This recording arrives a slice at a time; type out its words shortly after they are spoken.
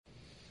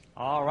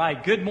All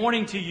right, good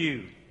morning to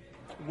you.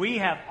 We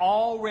have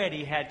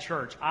already had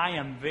church. I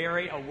am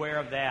very aware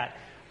of that.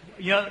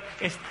 You know,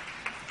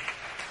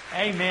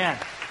 amen.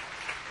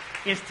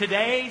 It's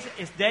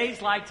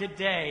days like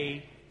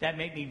today that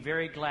make me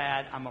very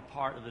glad I'm a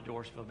part of the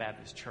Dorsville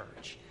Baptist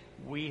Church.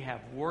 We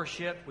have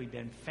worshiped, we've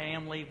been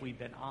family, we've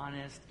been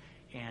honest,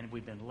 and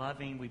we've been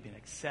loving, we've been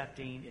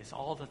accepting. It's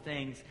all the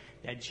things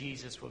that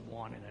Jesus would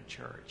want in a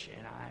church.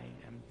 And I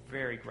am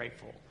very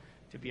grateful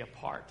to be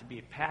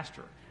a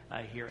pastor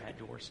here at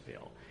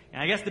Dorsville.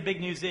 And I guess the big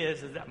news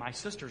is that my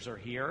sisters are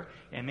here,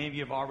 and many of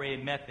you have already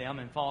met them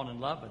and fallen in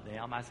love with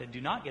them. I said,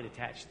 do not get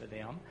attached to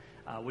them.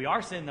 We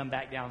are sending them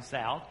back down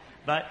south.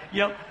 But,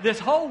 this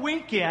whole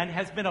weekend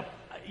has been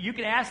you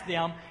can ask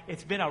them,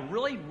 it's been a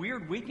really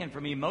weird weekend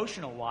for me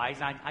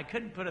emotional-wise. I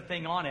couldn't put a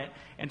thing on it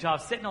until I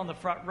was sitting on the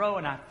front row,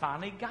 and I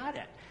finally got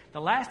it.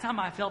 The last time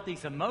I felt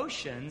these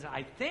emotions,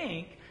 I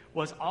think,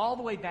 was all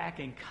the way back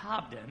in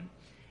Cobden.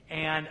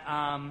 And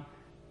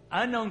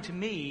unknown to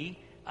me,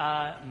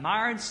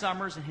 Myron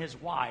Summers and his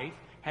wife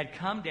had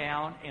come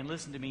down and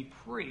listened to me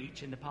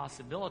preach and the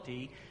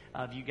possibility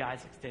of you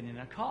guys extending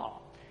a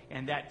call.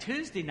 And that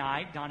Tuesday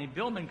night, Donnie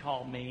Billman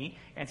called me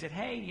and said,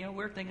 hey,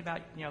 we're thinking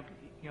about, you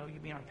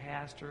being our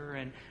pastor,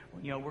 and,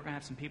 we're going to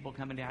have some people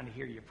coming down to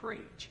hear you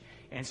preach.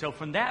 And so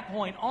from that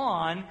point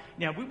on,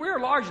 we're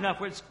large enough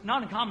where it's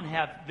not uncommon to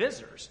have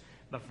visitors.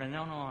 But from then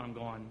on, I'm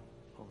going,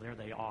 oh, there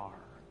they are.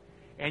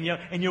 And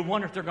you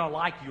wonder if they're going to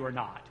like you or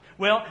not.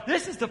 Well,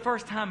 this is the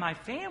first time my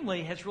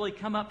family has really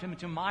come up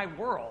to my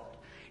world.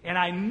 And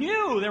I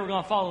knew they were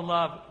going to fall in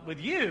love with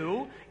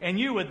you and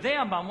you with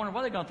them, but I'm wondering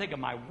what they're going to think of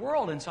my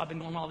world. And so I've been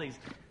going all these,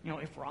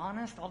 if we're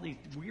honest, all these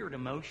weird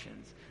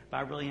emotions. But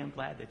I really am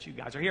glad that you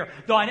guys are here.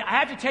 Though I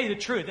have to tell you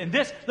the truth. And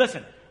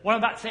listen, what I'm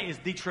about to say is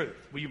the truth.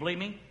 Will you believe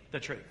me? The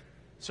truth.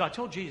 So I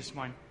told Jesus this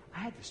morning, I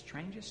had the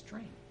strangest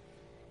dream.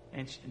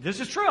 And this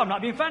is true. I'm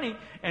not being funny.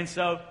 And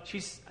so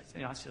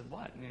I said,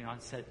 what? I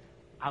said,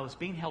 I was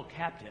being held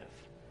captive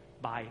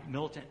by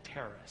militant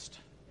terrorists.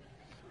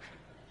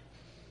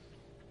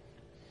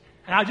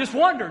 And I just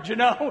wondered,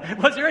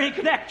 was there any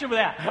connection with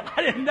that?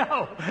 I didn't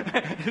know.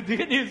 The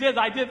good news is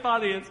I did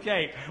finally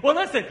escape. Well,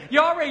 listen, you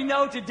already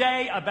know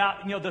today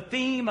about, the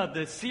theme of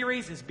the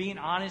series is being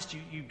honest.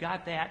 You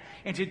got that.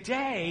 And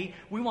today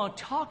we want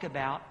to talk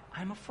about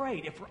I'm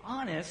afraid. If we're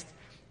honest,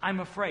 I'm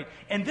afraid.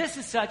 And this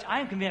is such, I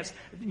am convinced,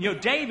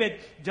 David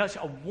does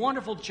a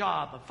wonderful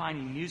job of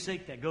finding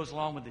music that goes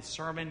along with the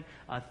sermon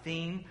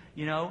theme.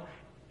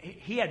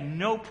 He had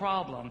no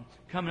problem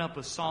coming up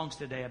with songs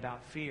today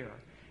about fear.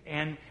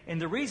 And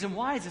the reason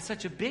why is it's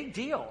such a big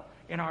deal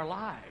in our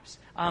lives.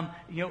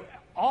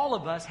 All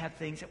of us have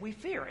things that we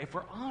fear. If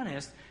we're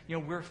honest,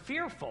 we're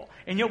fearful.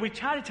 And, we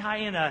try to tie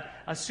in a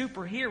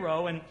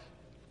superhero,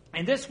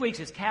 and this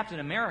week's is Captain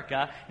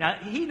America. Now,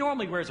 he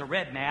normally wears a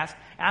red mask,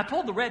 and I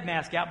pulled the red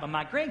mask out, but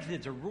my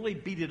grandkids are really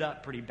beat it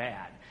up pretty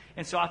bad.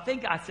 And so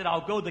I said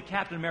I'll go the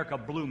Captain America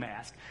blue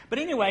mask. But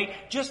anyway,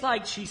 just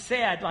like she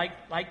said,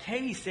 like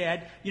Katie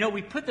said,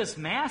 we put this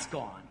mask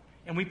on.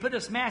 And we put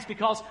this mask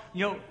because,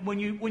 when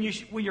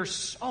you're,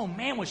 oh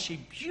man, was she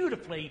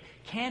beautifully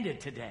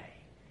candid today.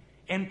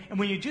 And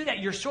when you do that,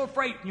 you're so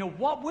afraid,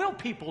 what will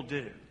people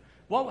do?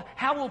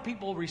 How will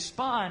people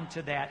respond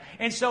to that?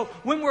 And so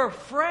when we're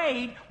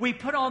afraid, we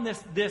put on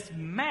this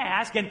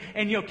mask. And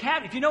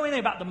Kat, if you know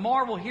anything about the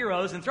Marvel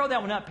heroes, and throw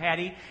that one up,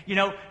 Patty,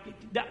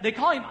 they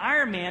call him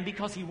Iron Man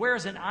because he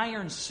wears an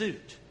iron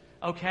suit.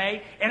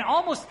 Okay? And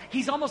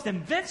he's almost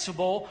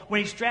invincible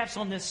when he straps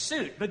on this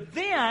suit. But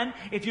then,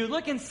 if you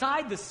look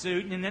inside the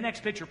suit, and in the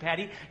next picture,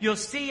 Patty, you'll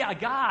see a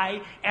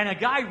guy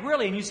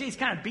really, and you see he's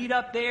kind of beat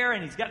up there,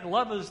 and he's got the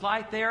love of his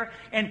life there.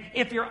 And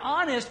if you're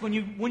honest, when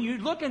you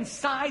look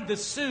inside the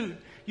suit,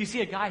 you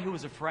see a guy who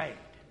was afraid.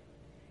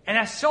 And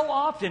that's so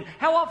often.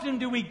 How often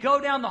do we go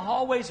down the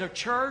hallways of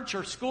church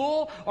or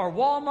school or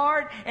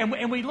Walmart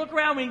and we look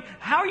around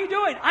how are you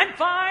doing? I'm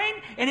fine.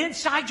 And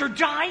inside you're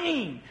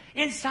dying.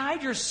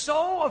 Inside you're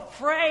so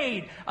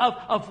afraid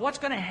of what's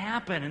going to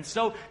happen. And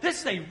so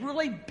this is a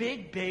really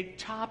big, big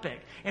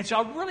topic. And so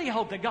I really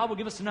hope that God will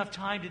give us enough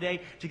time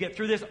today to get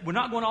through this. We're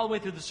not going all the way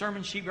through the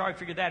sermon sheet. We already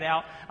figured that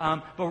out.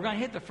 But we're going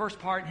to hit the first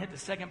part and hit the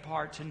second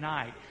part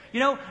tonight.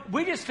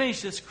 We just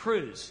finished this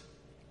cruise.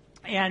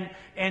 And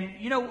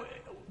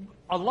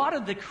a lot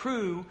of the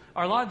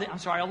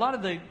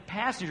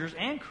passengers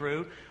and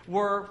crew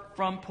were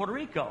from Puerto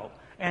Rico.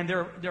 And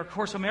they're of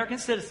course, American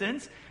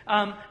citizens.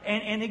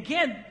 And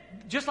again,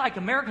 just like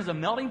America's a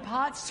melting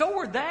pot, so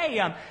were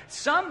they.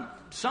 Some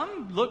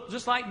looked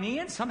just like me,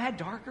 and some had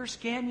darker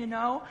skin,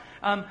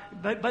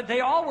 But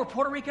they all were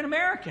Puerto Rican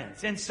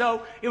Americans. And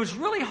so it was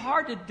really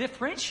hard to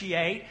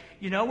differentiate,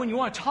 when you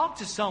want to talk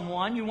to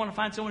someone, you want to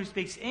find someone who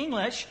speaks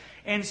English.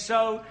 And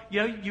so,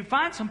 you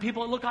find some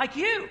people that look like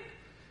you.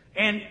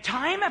 And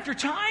time after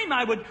time,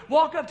 I would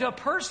walk up to a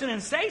person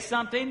and say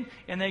something,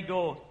 and they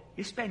go,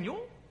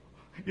 Espanol?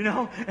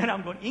 And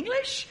I'm going,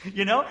 English?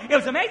 It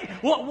was amazing.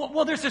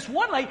 Well, there's this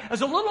one lady,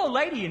 there's a little old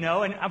lady, and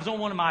I was on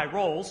one of my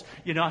roles.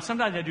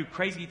 Sometimes I do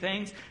crazy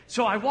things.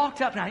 So I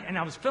walked up, and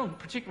I was feeling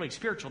particularly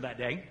spiritual that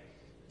day.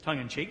 tongue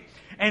in cheek.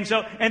 And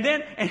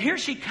here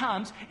she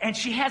comes, and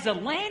she has a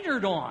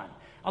lanyard on.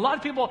 A lot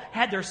of people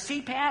had their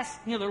CPAS,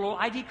 their little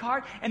ID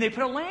card, and they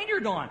put a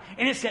lanyard on.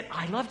 And it said,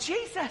 I love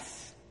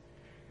Jesus.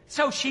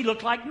 So she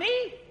looked like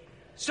me.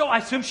 So I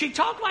assumed she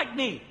talked like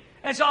me.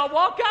 And so I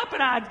walked up,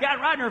 and I got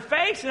right in her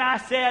face, and I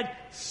said,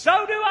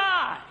 so do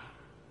I.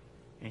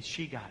 And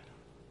she got it.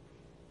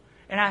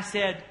 And I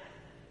said,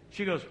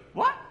 she goes,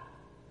 what?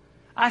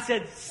 I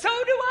said, so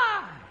do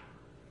I.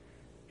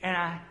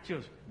 And she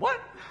goes,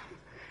 what?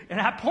 And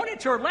I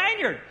pointed to her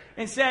lanyard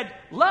and said,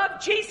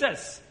 love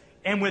Jesus.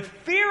 And with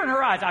fear in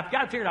her eyes, I've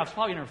got to figure it out, I was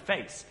probably in her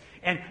face.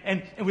 And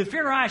with fear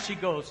in her eyes, she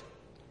goes,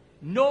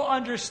 no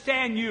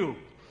understand you.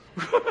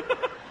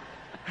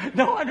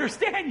 No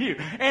understand you.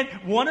 And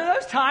one of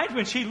those times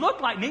when she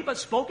looked like me but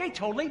spoke a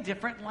totally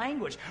different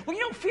language. Well,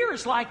 fear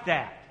is like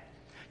that.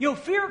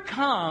 Fear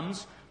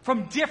comes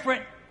from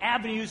different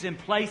avenues and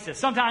places.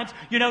 Sometimes,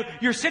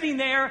 you're sitting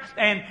there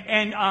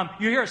and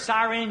you hear a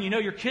siren,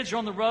 your kids are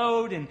on the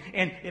road and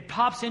it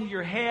pops into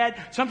your head.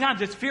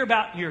 Sometimes it's fear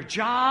about your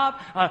job.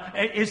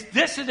 Is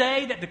this the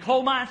day that the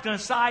coal mine's going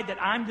to decide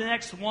that I'm the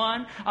next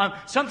one?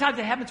 Sometimes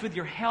it happens with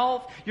your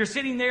health. You're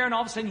sitting there and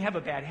all of a sudden you have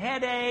a bad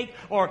headache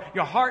or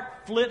your heart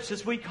flips,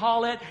 as we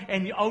call it,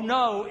 and oh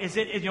no,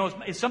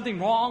 is something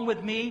wrong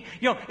with me?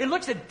 It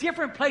looks at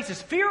different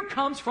places. Fear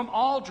comes from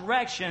all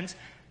directions,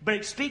 but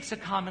it speaks a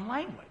common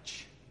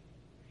language.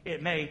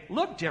 It may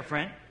look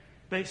different,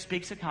 but it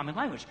speaks a common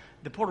language.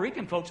 The Puerto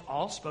Rican folks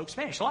all spoke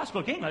Spanish. A lot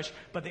spoke English,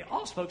 but they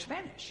all spoke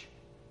Spanish.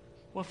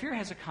 Well, fear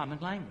has a common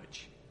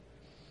language.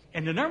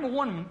 And the number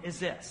one is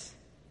this.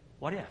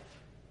 What if?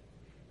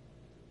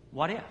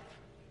 What if?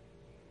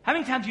 How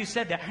many times have you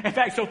said that? In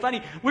fact, it's so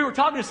funny. We were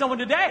talking to someone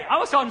today. I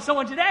was talking to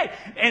someone today.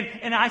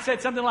 And I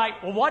said something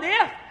like, well, what if?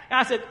 And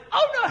I said,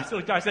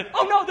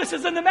 oh no, this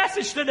isn't the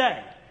message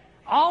today.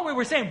 All we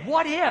were saying,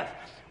 what if?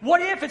 What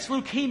if it's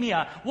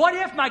leukemia? What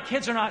if my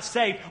kids are not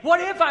safe?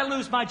 What if I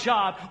lose my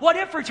job? What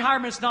if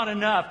retirement's not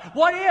enough?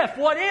 What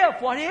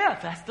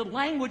if? That's the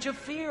language of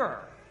fear.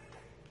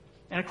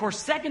 And of course,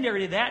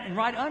 secondary to that and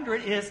right under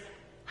it is,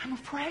 I'm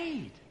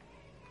afraid.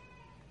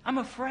 I'm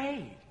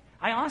afraid.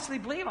 I honestly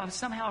believe I'm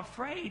somehow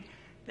afraid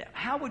that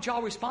how would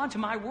y'all respond to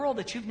my world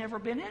that you've never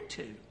been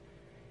into?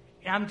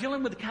 And I'm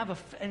dealing with kind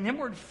of an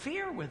inward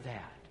fear with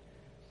that.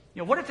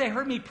 What if they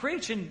heard me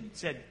preach and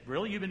said,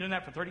 really, you've been doing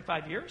that for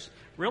 35 years?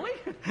 Really?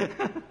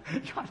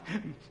 God,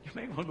 you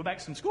may want to go back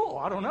to some school.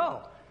 I don't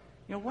know.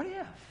 What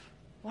if?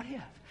 What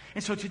if?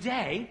 And so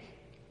today,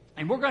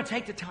 and we're going to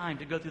take the time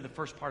to go through the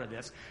first part of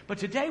this, but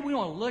today we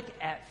want to look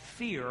at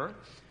fear.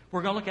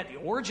 We're going to look at the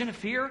origin of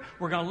fear.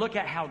 We're going to look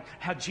at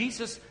how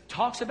Jesus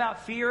talks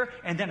about fear,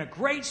 and then a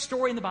great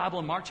story in the Bible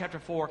in Mark chapter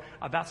 4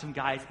 about some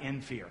guys in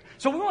fear.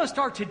 So we want to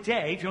start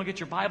today, if you want to get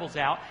your Bibles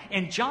out,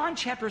 in John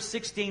chapter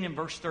 16 and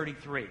verse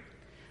 33.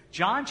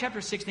 John chapter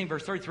 16,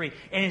 verse 33.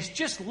 And it's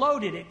just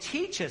loaded. It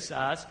teaches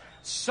us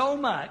so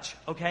much,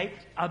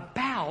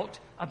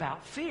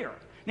 about fear.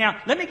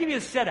 Now, let me give you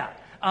a setup.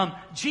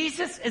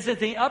 Jesus is in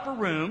the upper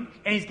room,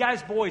 and he's got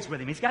his boys with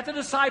him. He's got the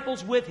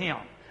disciples with him.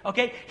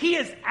 He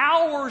is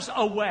hours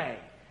away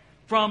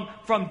from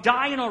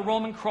dying on a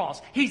Roman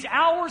cross. He's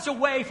hours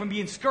away from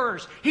being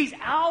scourged. He's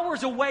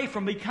hours away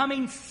from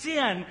becoming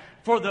sin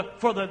for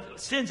the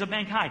sins of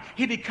mankind.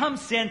 He becomes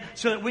sin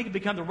so that we can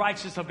become the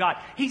righteousness of God.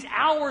 He's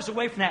hours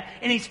away from that.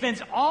 And he spends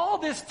all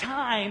this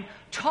time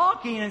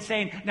talking and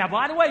saying, now,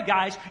 by the way,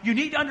 guys, you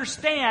need to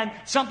understand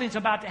something's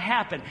about to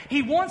happen.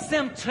 He wants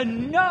them to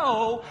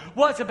know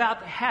what's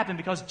about to happen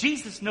because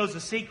Jesus knows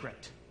the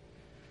secret.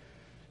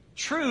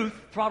 Truth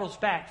throttles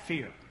back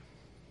fear.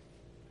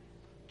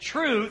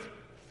 Truth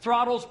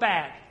throttles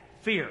back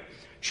fear.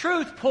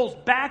 Truth pulls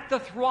back the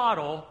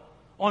throttle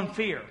on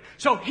fear.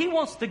 So he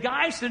wants the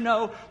guys to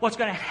know what's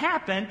going to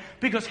happen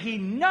because he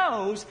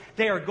knows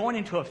they are going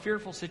into a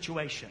fearful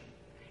situation.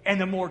 And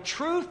the more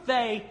truth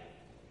they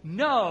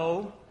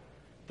know,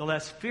 the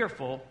less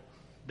fearful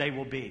they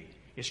will be.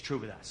 It's true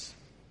with us.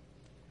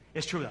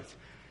 It's true with us.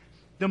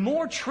 The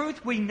more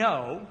truth we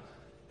know,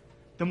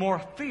 the more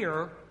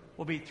fear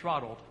will be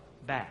throttled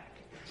back.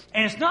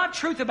 And it's not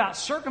truth about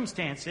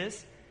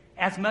circumstances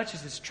as much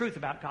as it's truth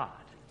about God.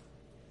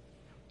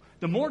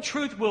 The more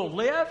truth we'll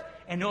live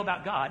and know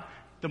about God,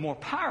 the more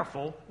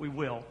powerful we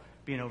will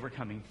be in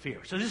overcoming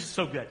fear. So this is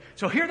so good.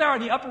 So here they are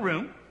in the upper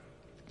room.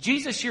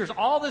 Jesus shares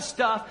all this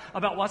stuff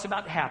about what's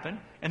about to happen.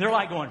 And they're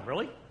like going,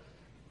 really?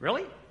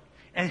 Really?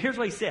 And here's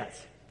what he says.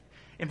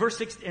 In verse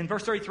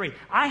 33,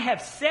 I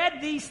have said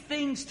these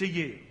things to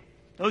you,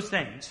 those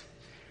things,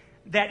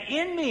 that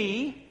in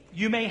me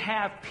you may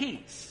have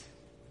peace.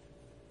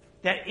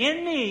 That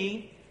in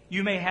me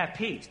you may have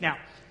peace. Now,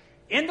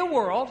 in the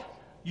world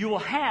you will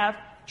have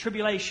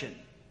tribulation.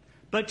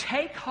 But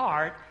take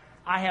heart,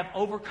 I have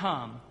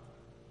overcome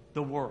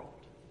the world.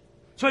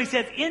 So he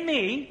says,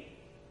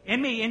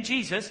 in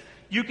Jesus,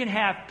 you can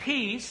have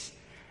peace.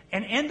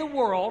 And in the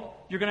world,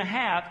 you're going to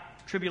have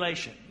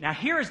tribulation. Now,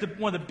 here is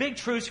one of the big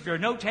truths. If you're a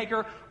note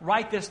taker,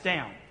 write this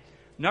down.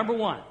 Number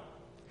one,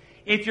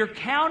 if you're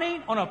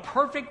counting on a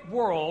perfect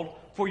world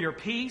for your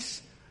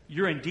peace,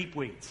 you're in deep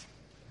weeds.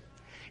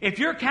 If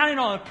you're counting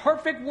on a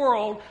perfect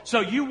world so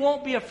you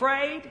won't be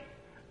afraid,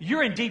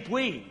 you're in deep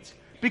weeds.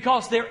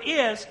 Because there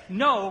is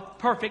no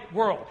perfect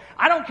world.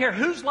 I don't care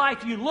whose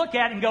life you look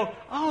at and go,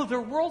 oh, their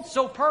world's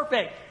so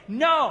perfect.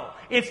 No,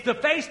 it's the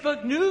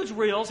Facebook news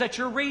reels that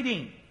you're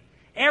reading.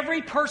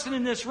 Every person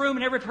in this room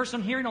and every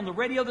person hearing on the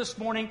radio this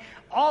morning,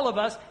 all of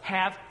us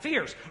have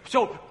fears.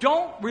 So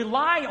don't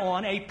rely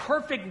on a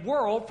perfect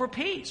world for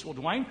peace. Well,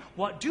 Dwayne,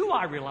 what do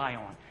I rely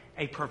on?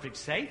 A perfect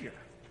Savior.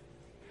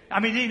 I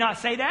mean, did he not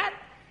say that?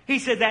 He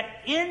said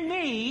that in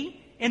me,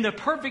 in the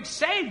perfect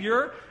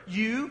Savior,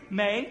 you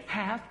may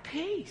have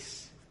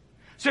peace.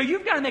 So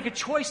you've got to make a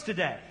choice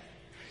today.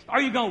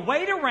 Are you going to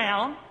wait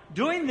around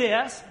doing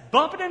this,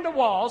 bumping into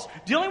walls,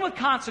 dealing with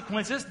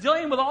consequences,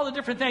 dealing with all the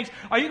different things?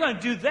 Are you going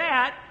to do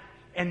that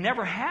and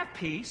never have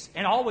peace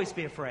and always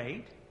be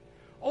afraid?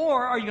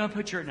 Or are you going to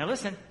put your, now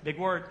listen, big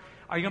word,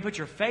 are you going to put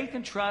your faith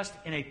and trust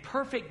in a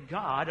perfect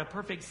God, a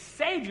perfect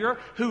Savior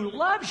who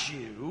loves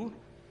you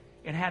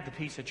and have the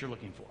peace that you're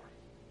looking for?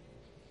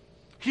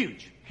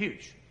 Huge,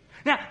 huge.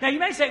 Now you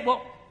may say,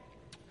 well,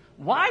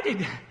 why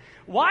did,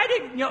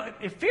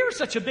 if fear is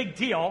such a big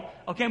deal,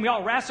 okay, and we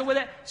all wrestle with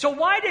it, so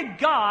why did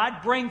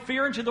God bring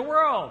fear into the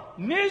world?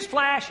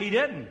 Newsflash, He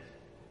didn't.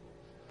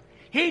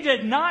 He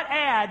did not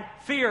add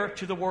fear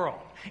to the world.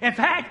 In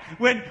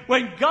fact,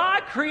 when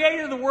God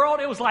created the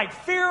world, it was like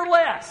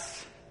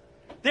fearless.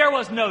 There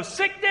was no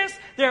sickness,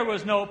 there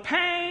was no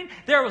pain,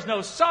 there was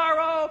no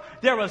sorrow,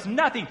 there was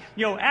nothing.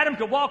 Adam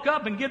could walk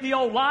up and give the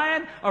old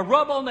lion a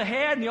rub on the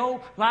head, and the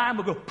old lion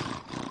would go,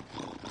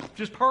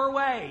 just purr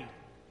away.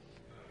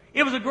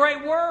 It was a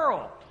great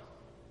world.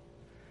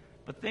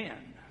 But then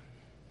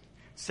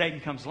Satan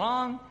comes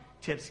along,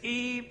 tempts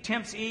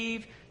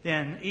Eve,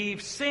 then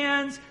Eve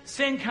sins,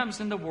 sin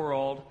comes in the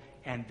world,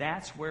 and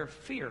that's where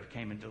fear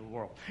came into the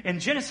world. In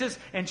Genesis,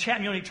 and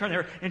chat, you need to turn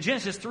there. In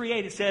Genesis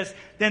 3:8 it says,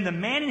 then the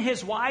man and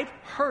his wife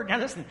heard. Now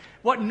listen,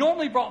 what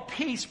normally brought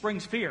peace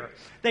brings fear.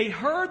 They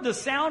heard the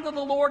sound of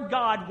the Lord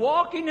God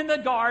walking in the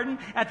garden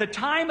at the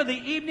time of the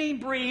evening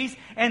breeze,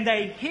 and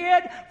they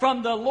hid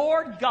from the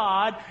Lord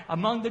God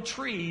among the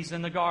trees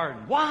in the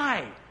garden.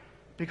 Why?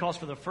 Because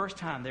for the first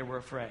time they were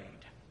afraid.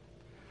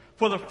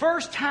 For the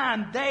first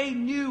time, they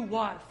knew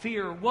what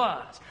fear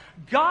was.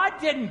 God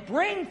didn't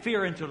bring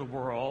fear into the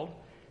world.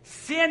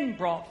 Sin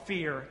brought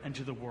fear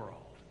into the world.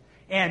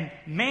 And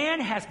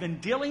man has been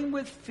dealing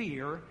with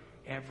fear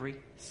ever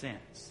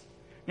since.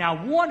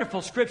 Now,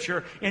 wonderful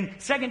scripture in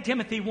 2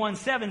 Timothy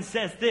 1:7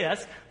 says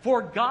this,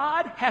 for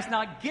God has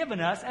not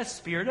given us a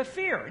spirit of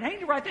fear. And I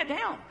need to write that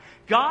down.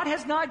 God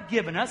has not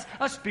given us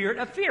a spirit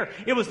of fear.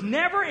 It was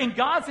never in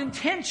God's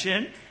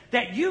intention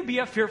that you be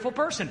a fearful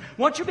person.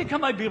 Once you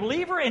become a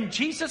believer in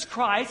Jesus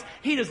Christ,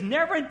 He has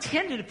never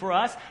intended for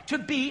us to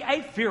be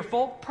a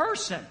fearful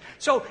person.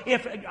 So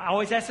I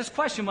always ask this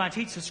question when I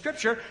teach the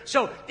scripture,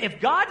 so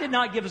if God did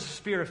not give us a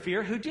spirit of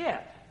fear, who did?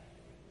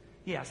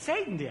 Yeah,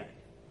 Satan did.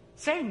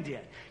 Satan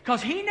did.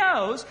 Because he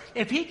knows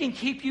if he can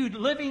keep you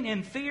living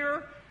in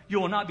fear, you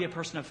will not be a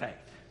person of faith.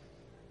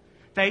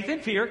 Faith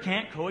and fear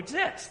can't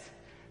coexist.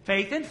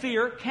 Faith and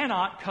fear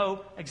cannot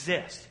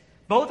coexist.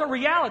 Both are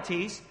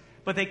realities,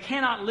 but they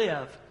cannot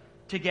live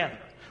together.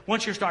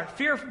 Once you start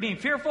being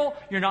fearful,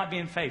 you're not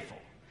being faithful.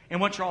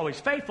 And once you're always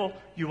faithful,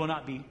 you will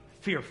not be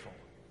fearful.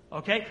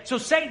 Okay? So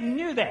Satan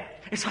knew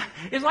that. It's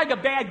like a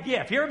bad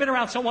gift. You ever been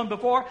around someone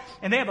before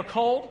and they have a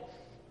cold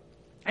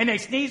and they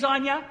sneeze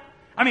on you?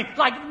 I mean,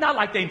 not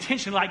like they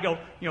intentionally go,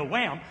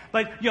 wham.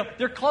 But,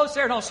 they're close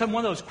there and all of a sudden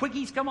one of those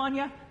quickies come on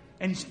you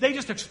and they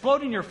just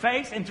explode in your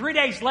face. And 3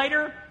 days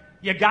later,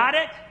 you got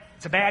it.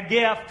 It's a bad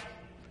gift.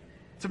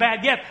 It's a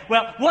bad gift.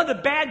 Well, one of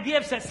the bad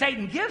gifts that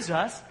Satan gives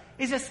us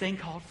is this thing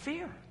called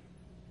fear.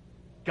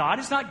 God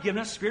has not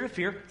given us a spirit of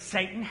fear.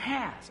 Satan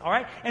has. All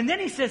right? And then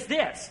he says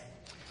this.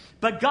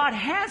 But God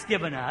has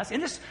given us,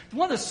 and this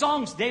one of the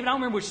songs, David, I don't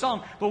remember which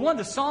song, but one of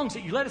the songs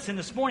that you led us in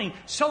this morning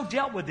so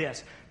dealt with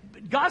this.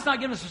 God's not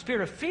given us a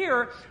spirit of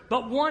fear,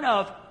 but one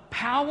of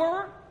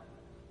power,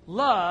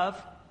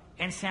 love,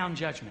 and sound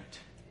judgment.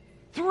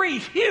 3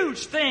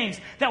 huge things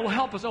that will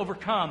help us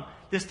overcome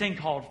this thing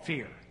called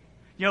fear.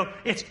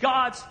 It's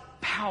God's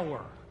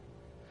power.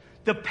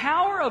 The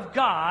power of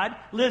God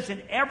lives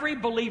in every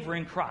believer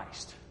in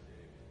Christ.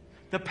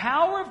 The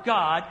power of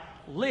God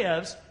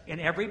lives in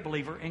every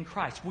believer in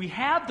Christ. We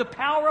have the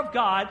power of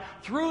God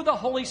through the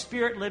Holy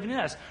Spirit living in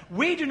us.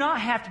 We do not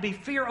have to be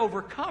fear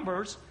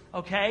overcomers,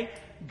 okay?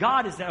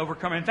 God is the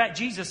overcomer. In fact,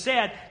 Jesus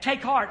said,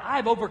 take heart, I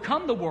have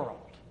overcome the world.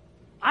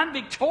 I'm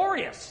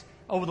victorious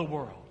over the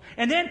world.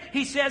 And then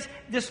he says,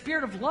 the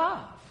spirit of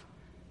love.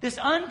 This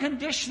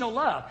unconditional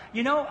love.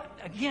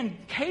 Again,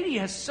 Katie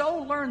has so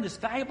learned this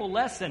valuable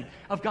lesson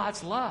of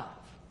God's love.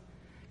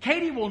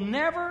 Katie will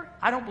never,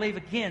 I don't believe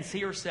again, see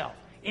herself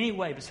any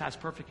way besides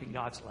perfect in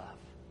God's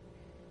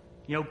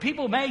love.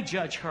 People may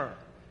judge her.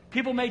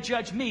 People may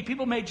judge me.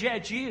 People may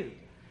judge you.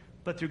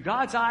 But through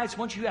God's eyes,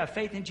 once you have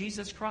faith in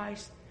Jesus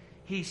Christ,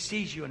 He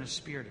sees you in a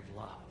spirit of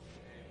love.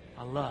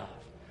 A love.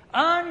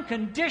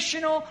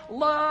 Unconditional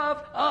love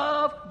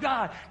of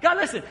God. God,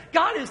 listen,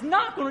 God is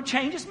not going to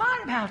change His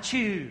mind about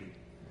you.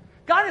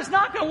 God is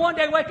not going to one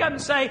day wake up and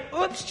say,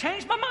 oops,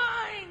 changed my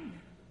mind.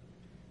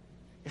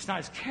 It's not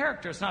His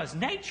character. It's not His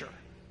nature.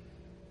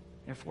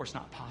 Therefore, it's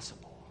not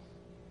possible.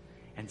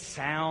 And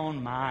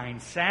sound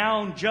mind,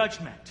 sound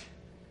judgment.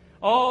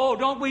 Oh,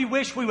 don't we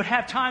wish we would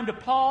have time to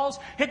pause,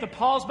 hit the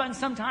pause button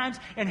sometimes,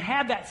 and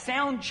have that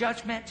sound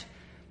judgment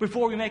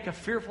before we make a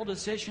fearful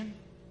decision?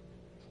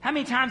 How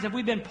many times have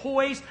we been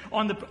poised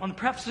on the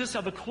precipice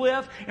of a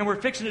cliff and we're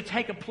fixing to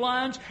take a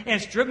plunge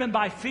and it's driven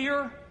by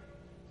fear?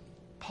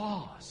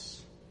 Pause.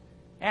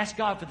 Ask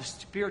God for the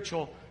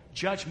spiritual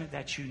judgment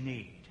that you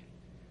need.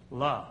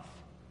 Love,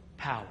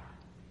 power,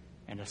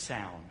 and a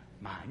sound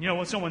mind. You know,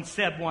 when someone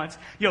said once,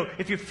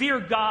 if you fear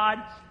God,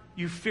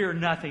 you fear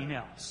nothing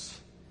else.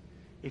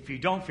 If you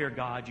don't fear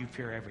God, you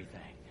fear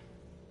everything.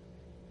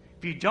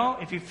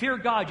 If you fear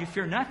God, you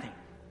fear nothing.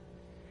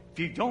 If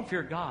you don't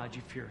fear God,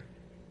 you fear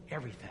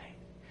everything.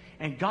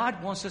 And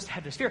God wants us to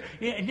have this fear.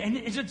 And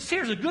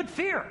there's a good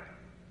fear.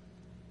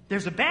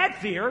 There's a bad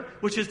fear,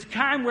 which is the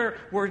kind where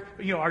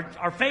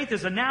our faith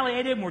is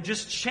annihilated and we're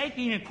just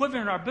shaking and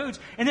quivering in our boots.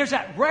 And there's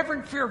that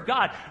reverent fear of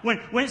God. When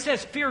it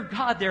says fear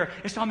God there,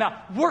 it's talking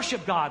about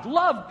worship God,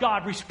 love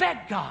God,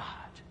 respect God.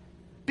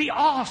 Be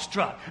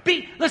awestruck.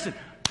 Listen,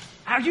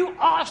 are you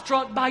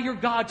awestruck by your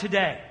God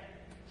today?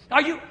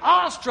 Are you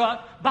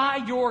awestruck by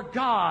your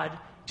God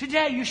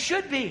today? You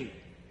should be.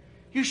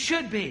 You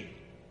should be.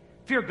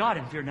 Fear God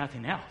and fear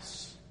nothing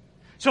else.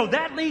 So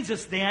that leads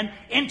us then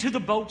into the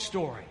boat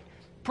story.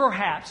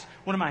 Perhaps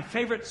one of my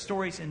favorite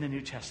stories in the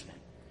New Testament.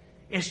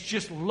 It's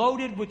just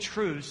loaded with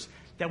truths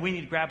that we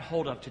need to grab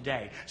hold of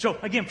today. So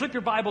again, flip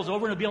your Bibles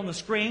over and it'll be on the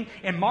screen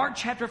in Mark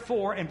chapter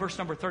 4 and verse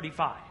number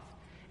 35.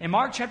 In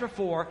Mark chapter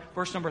 4,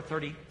 verse number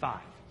 35.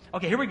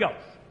 Okay, here we go.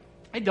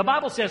 The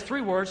Bible says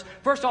 3 words.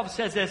 First off, it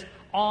says this,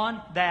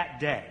 on that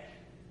day.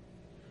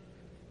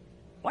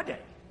 What day?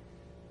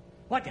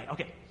 What day?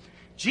 Okay.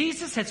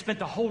 Jesus had spent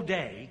the whole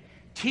day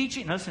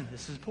teaching. Listen,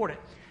 this is important.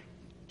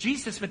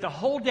 Jesus spent the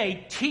whole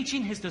day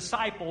teaching His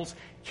disciples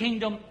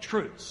kingdom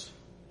truths.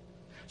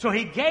 So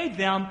He gave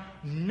them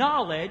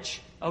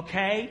knowledge,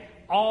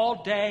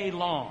 all day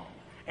long.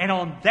 And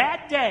on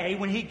that day,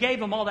 when He gave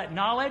them all that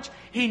knowledge,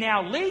 He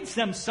now leads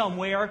them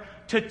somewhere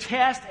to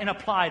test and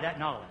apply that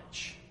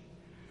knowledge.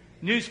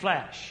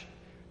 Newsflash,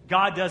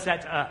 God does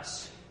that to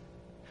us.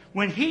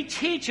 When He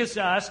teaches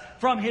us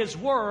from His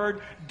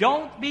Word,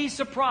 don't be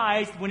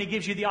surprised when He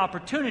gives you the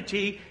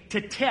opportunity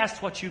to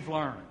test what you've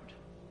learned.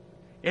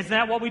 Isn't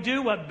that what we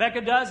do, what Becca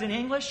does in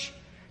English?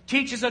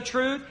 Teaches a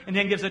truth and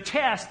then gives a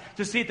test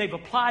to see if they've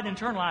applied and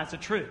internalized the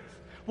truth.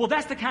 Well,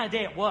 that's the kind of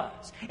day it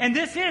was. And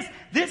this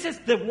is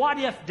the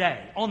what-if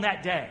day on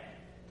that day.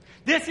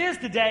 This is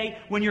the day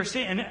when you're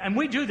sitting, and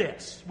we do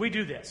this. We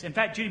do this. In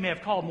fact, Judy may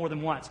have called more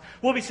than once.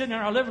 We'll be sitting in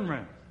our living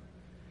room.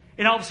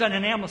 And all of a sudden,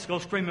 an ambulance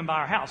goes screaming by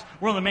our house.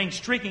 We're on the main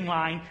streaking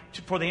line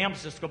for the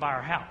ambulances to go by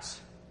our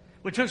house.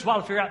 Which took us a while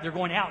to figure out they're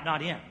going out,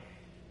 not in.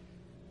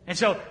 And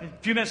so,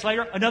 a few minutes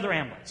later, another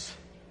ambulance.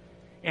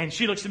 And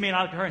she looks at me and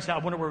I look at her and say, I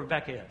wonder where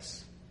Rebecca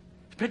is.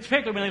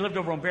 Particularly when they lived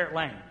over on Barrett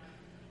Lane.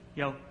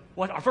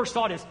 What our first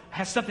thought is,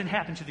 has something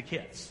happened to the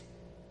kids?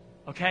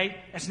 Okay?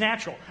 That's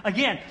natural.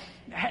 Again,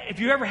 if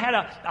you ever had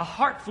a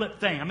heart flip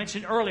thing, I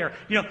mentioned earlier,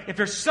 if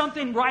there's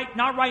something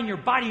not right in your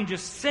body, you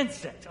just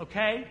sense it,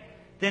 okay?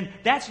 Then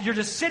you're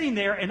just sitting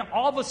there and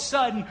all of a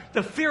sudden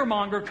the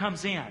fearmonger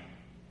comes in.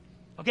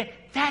 Okay?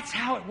 That's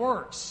how it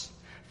works.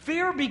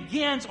 Fear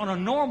begins on a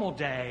normal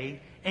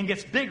day and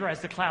gets bigger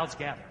as the clouds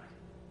gather.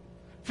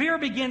 Fear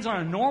begins on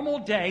a normal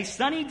day,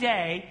 sunny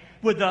day,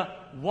 with a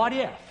what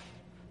if?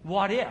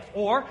 What if?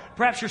 Or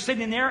perhaps you're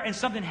sitting there and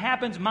something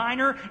happens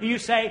minor and you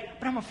say,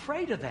 but I'm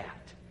afraid of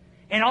that.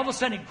 And all of a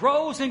sudden it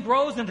grows and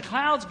grows and the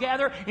clouds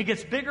gather. It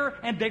gets bigger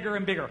and bigger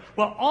and bigger.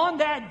 Well, on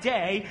that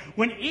day,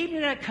 when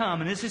evening had come,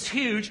 and this is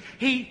huge,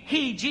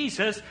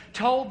 Jesus,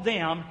 told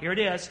them, here it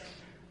is,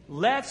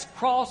 let's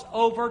cross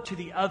over to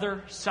the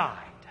other side.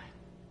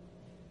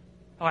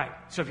 All right,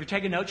 so if you're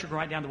taking notes, you're going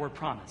to write down the word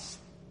promise.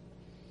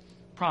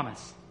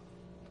 Promise.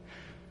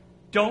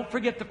 Don't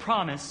forget the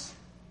promise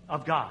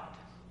of God.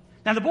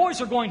 Now, the boys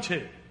are going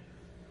to.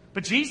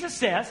 But Jesus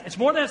says, it's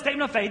more than a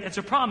statement of faith, it's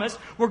a promise.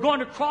 We're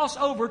going to cross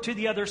over to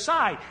the other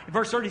side. In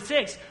verse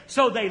 36,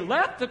 so they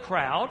left the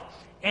crowd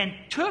and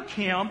took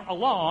Him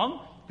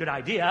along, good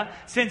idea,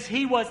 since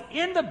He was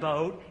in the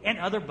boat and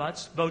other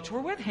boats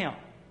were with Him.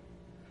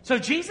 So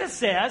Jesus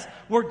says,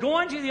 we're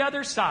going to the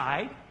other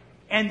side,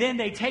 and then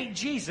they take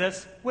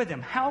Jesus with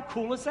them. How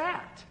cool is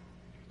that?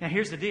 Now,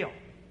 here's the deal.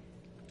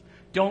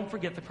 Don't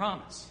forget the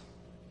promise.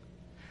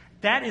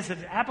 That is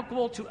as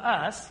applicable to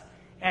us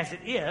as it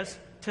is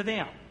to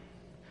them.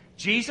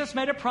 Jesus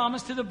made a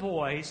promise to the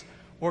boys,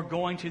 we're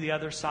going to the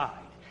other side.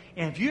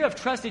 And if you have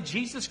trusted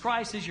Jesus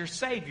Christ as your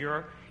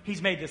Savior,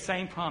 He's made the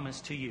same promise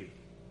to you.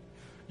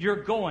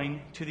 You're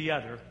going to the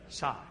other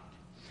side.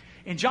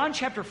 In John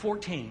chapter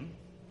 14,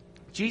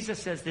 Jesus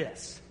says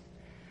this,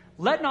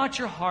 let not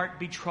your heart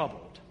be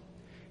troubled.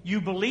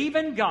 You believe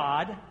in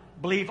God,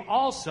 believe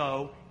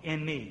also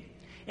in me.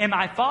 In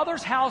my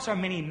Father's house are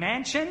many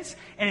mansions,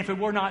 and if it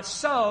were not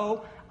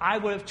so, I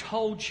would have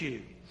told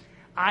you.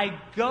 I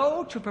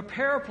go to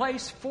prepare a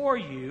place for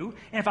you,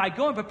 and if I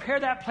go and prepare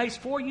that place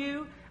for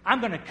you, I'm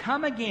going to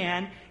come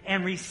again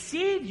and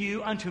receive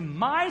you unto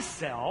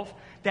myself,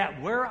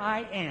 that where I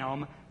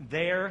am,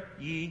 there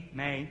ye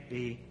may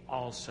be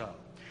also.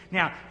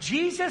 Now,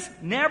 Jesus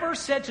never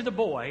said to the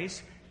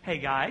boys, hey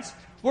guys,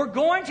 we're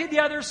going to the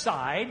other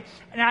side,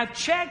 and I've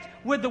checked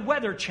with the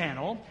Weather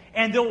Channel,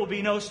 and there will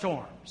be no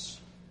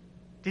storms.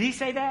 Did he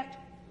say that?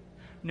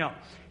 No.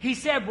 He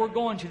said we're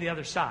going to the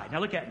other side. Now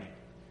look at me.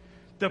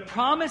 The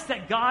promise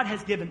that God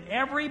has given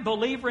every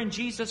believer in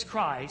Jesus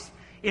Christ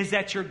is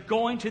that you're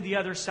going to the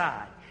other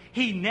side.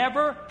 He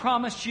never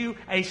promised you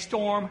a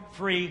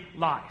storm-free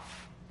life.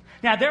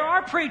 Now, there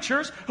are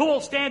preachers who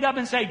will stand up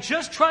and say,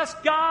 just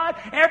trust God,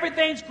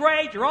 everything's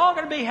great, you're all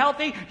going to be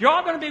healthy, you're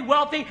all going to be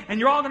wealthy, and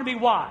you're all going to be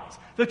wise.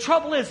 The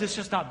trouble is, it's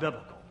just not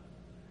biblical.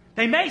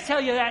 They may tell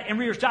you that in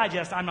Reader's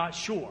Digest, I'm not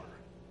sure.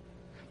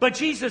 But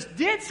Jesus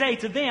did say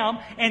to them,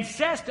 and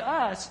says to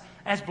us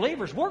as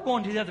believers, we're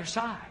going to the other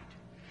side.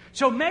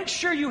 So make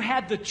sure you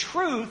have the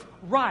truth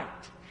right.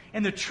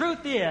 And the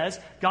truth is,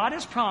 God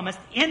has promised,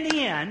 in the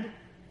end,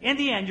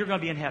 you're going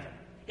to be in heaven.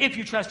 If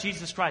you trust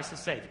Jesus Christ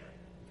as Savior.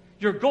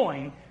 You're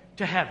going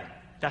to heaven.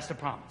 That's the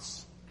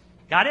promise.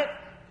 Got it?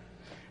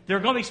 There are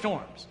going to be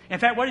storms. In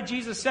fact, what did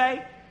Jesus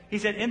say? He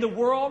said, in the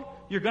world,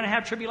 you're going to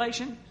have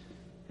tribulation.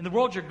 In the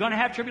world, you're going to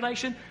have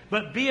tribulation.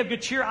 But be of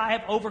good cheer, I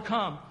have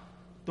overcome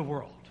the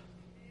world.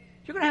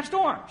 You're going to have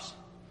storms.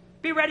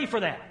 Be ready for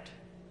that.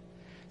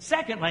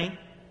 Secondly,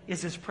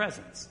 is His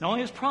presence. Not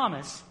only His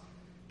promise,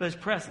 but His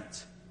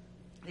presence.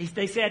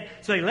 They said,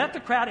 so they left the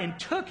crowd and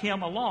took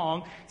Him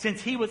along,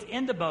 since He was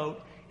in the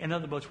boat and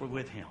other boats were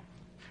with Him.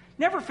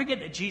 Never forget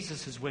that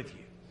Jesus is with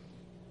you.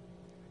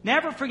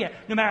 Never forget.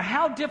 No matter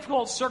how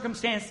difficult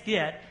circumstances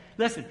get,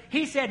 listen,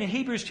 He said in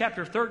Hebrews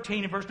chapter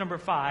 13 and verse number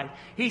 5,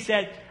 He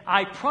said,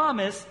 I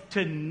promise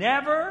to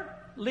never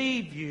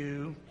leave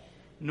you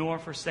nor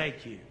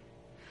forsake you.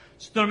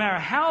 So no matter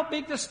how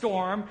big the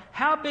storm,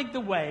 how big the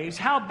waves,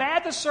 how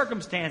bad the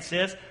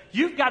circumstances,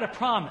 you've got a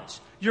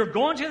promise. You're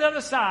going to the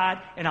other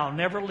side, and I'll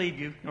never leave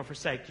you nor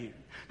forsake you.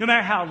 No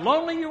matter how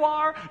lonely you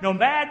are,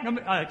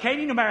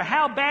 Katie, no matter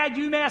how bad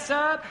you mess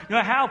up, no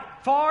matter how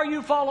far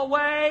you fall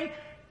away,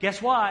 guess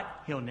what?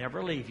 He'll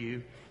never leave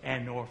you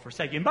and nor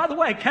forsake you. And by the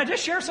way, can I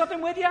just share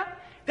something with you?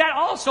 That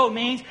also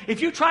means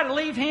if you try to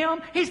leave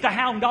Him, He's the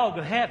hound dog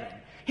of heaven.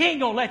 He ain't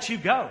going to let you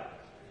go.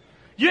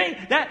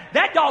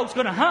 That dog's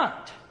going to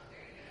hunt.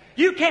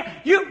 You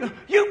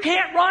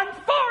can't run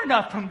far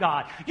enough from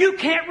God. You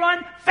can't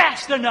run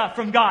fast enough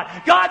from God.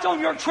 God's on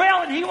your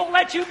trail and He won't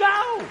let you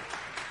go.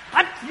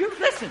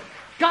 Listen,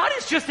 God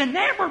is just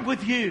enamored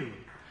with you.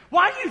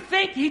 Why do you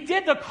think He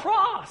did the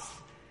cross?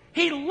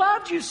 He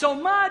loved you so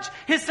much,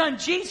 His Son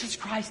Jesus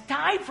Christ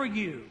died for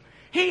you.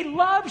 He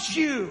loves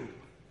you.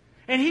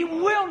 And He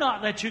will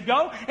not let you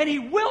go, and He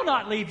will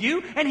not leave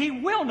you, and He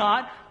will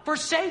not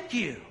forsake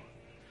you.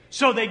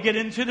 So they get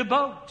into the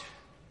boat.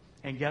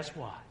 And guess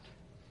what?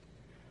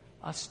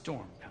 A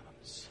storm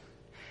comes.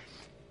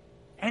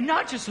 And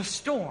not just a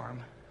storm,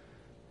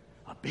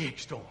 a big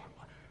storm.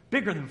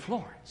 Bigger than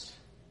Florence.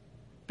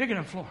 Bigger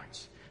than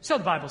Florence. So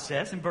the Bible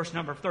says in verse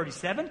number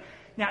 37.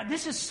 Now,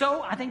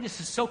 I think this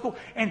is so cool.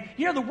 And,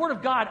 the Word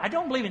of God, I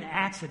don't believe in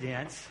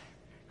accidents,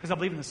 because I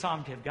believe in the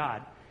sovereignty of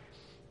God.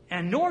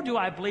 And nor do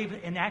I believe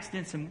in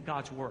accidents in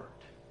God's Word.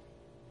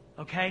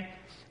 Okay?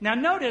 Now,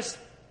 notice,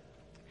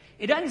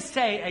 it doesn't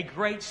say a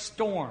great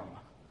storm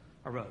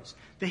arose.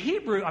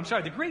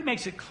 The Greek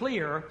makes it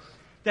clear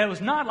that it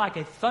was not like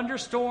a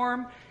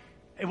thunderstorm.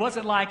 It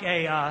wasn't like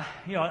a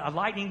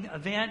lightning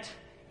event.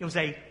 It was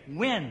a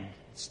wind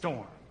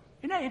storm.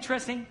 Isn't that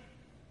interesting?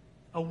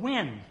 A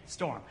wind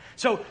storm.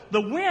 So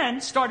the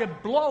wind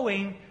started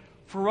blowing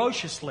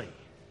ferociously.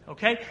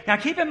 Okay? Now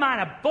keep in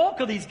mind, a bulk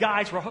of these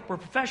guys were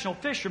professional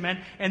fishermen,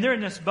 and they're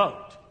in this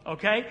boat.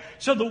 Okay?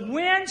 So the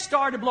wind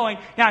started blowing.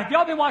 Now, have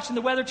y'all been watching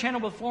the Weather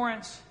Channel with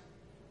Florence?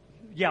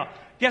 Yeah.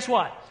 Guess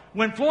what?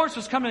 When Florence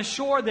was coming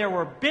ashore, there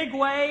were big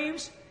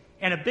waves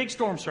and a big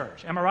storm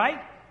surge. Am I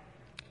right?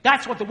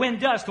 That's what the wind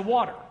does to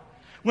water.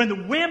 When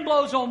the wind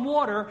blows on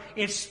water,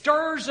 it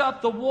stirs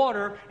up the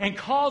water and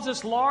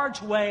causes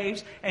large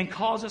waves and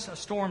causes a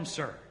storm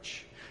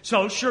surge.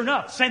 So sure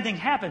enough, same thing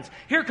happens.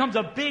 Here comes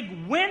a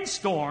big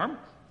windstorm,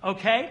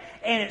 okay?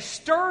 And it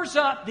stirs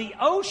up the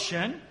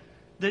ocean,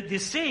 the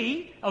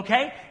sea,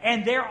 okay?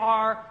 And there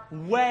are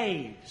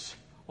waves,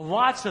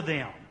 lots of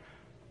them.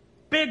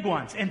 Big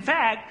ones. In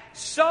fact,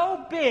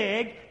 so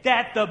big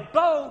that the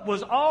boat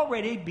was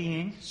already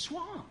being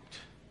swamped.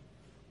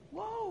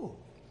 Whoa.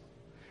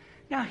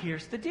 Now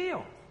here's the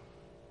deal.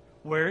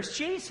 Where's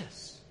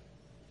Jesus?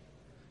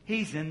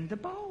 He's in the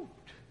boat.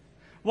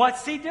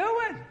 What's He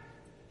doing?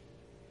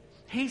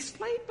 He's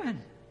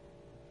sleeping.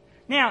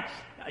 Now,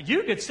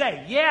 you could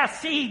say, yeah,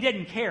 see, He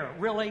didn't care.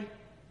 Really?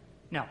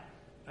 No.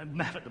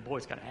 The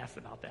boys kind of asked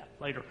about that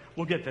later.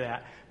 We'll get to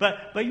that.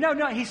 But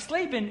no, He's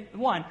sleeping.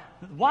 One,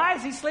 why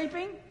is He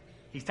sleeping?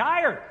 He's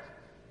tired.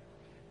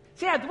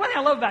 See, the one thing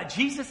I love about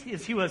Jesus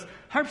is He was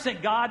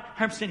 100% God,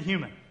 100%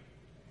 human.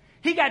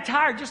 He got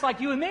tired just like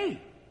you and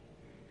me.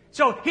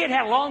 So he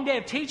had a long day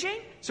of teaching.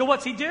 So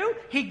what's he do?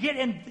 He get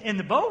in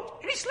the boat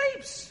and he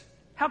sleeps.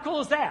 How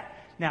cool is that?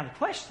 Now the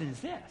question is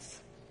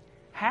this.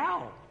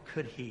 How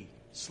could he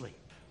sleep?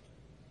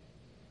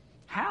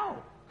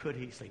 How could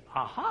he sleep?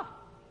 Aha!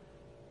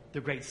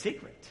 The great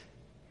secret.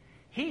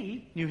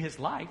 He knew his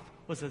life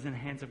was in the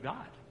hands of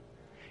God.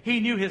 He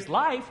knew his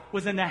life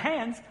was in the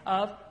hands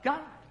of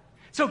God.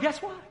 So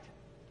guess what?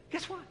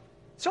 Guess what?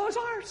 So is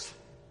ours.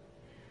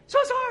 So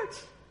is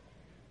ours.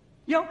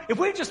 You know, if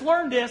we just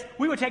learned this,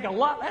 we would take a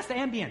lot less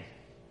Ambien.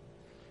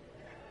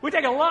 We'd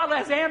take a lot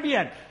less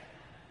Ambien.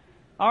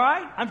 All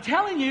right? I'm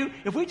telling you,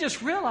 if we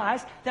just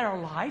realize that our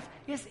life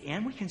is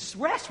in, we can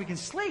rest, we can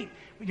sleep.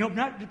 You know,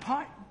 not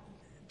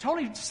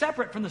totally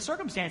separate from the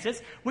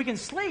circumstances. We can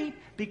sleep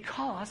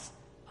because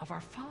of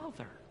our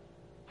Father.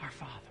 Our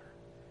Father.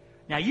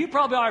 Now, you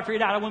probably already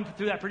figured out, I went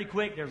through that pretty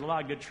quick. There's a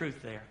lot of good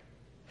truth there.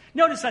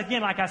 Notice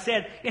again, like I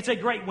said, it's a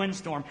great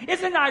windstorm.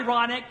 Isn't it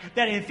ironic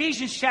that in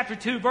Ephesians chapter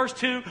 2, verse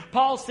 2,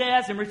 Paul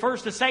says and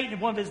refers to Satan in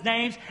one of his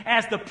names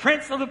as the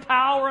prince of the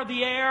power of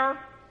the air?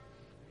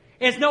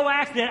 It's no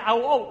accident.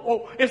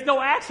 It's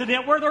no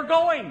accident where they're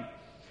going.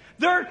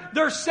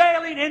 They're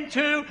sailing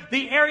into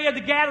the area of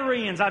the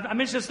Gadarenes. I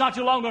mentioned this not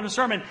too long ago in a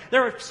sermon.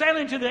 They're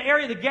sailing into the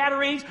area of the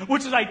Gadarenes,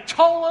 which is a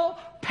total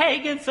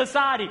pagan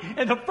society.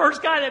 And the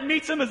first guy that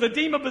meets them is a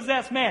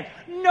demon-possessed man.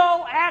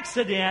 No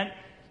accident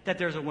that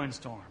there's a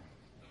windstorm.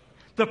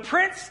 The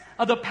prince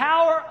of the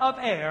power of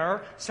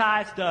air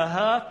decides to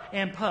huff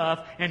and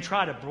puff and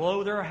try to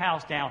blow their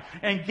house down.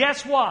 And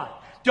guess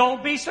what?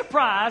 Don't be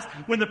surprised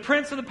when the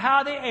prince of the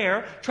power of the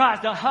air tries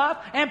to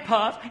huff and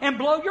puff and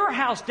blow your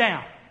house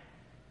down.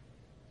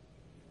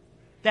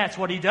 That's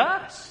what he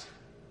does.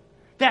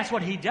 That's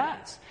what he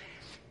does.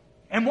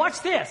 And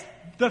watch this.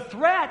 The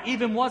threat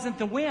even wasn't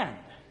the wind.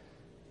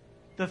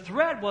 The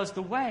threat was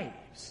the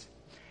waves.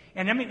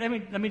 And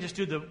let me just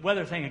do the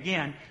weather thing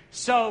again.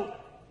 So,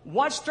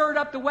 what stirred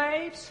up the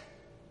waves?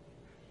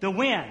 The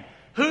wind.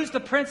 Who's the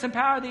prince and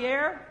power of the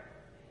air?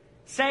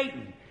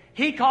 Satan.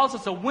 He calls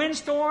us a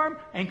windstorm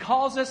and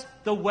calls us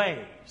the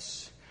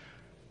waves.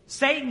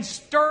 Satan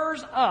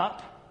stirs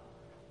up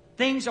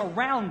things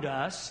around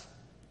us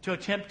to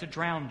attempt to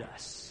drown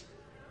us.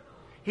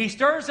 He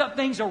stirs up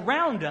things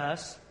around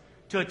us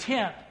to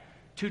attempt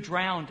to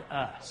drown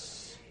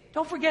us.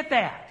 Don't forget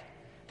that.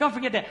 Don't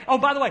forget that. Oh,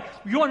 by the way,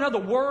 you want to know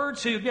the word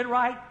so you get it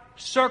right?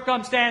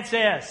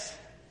 Circumstances.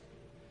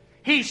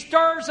 He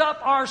stirs up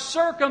our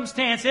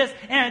circumstances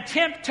and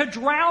attempt to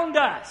drown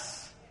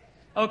us.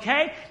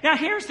 Okay? Now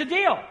here's the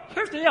deal.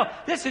 Here's the deal.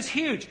 This is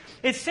huge.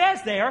 It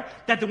says there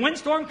that the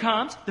windstorm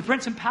comes, the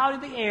prince and power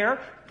of the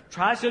air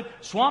tries to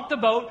swamp the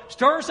boat,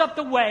 stirs up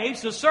the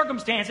waves, the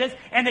circumstances,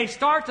 and they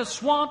start to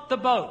swamp the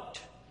boat.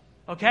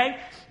 Okay?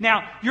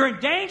 Now, you're in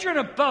danger in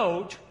a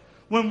boat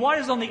when what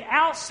is on the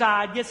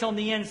outside gets on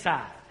the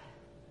inside.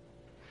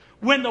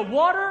 When the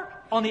water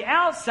on the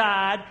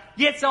outside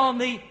gets on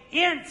the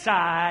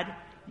inside,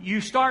 you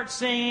start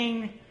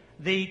singing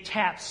the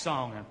tap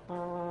song.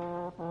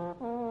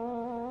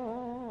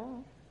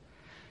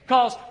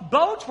 Because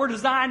boats were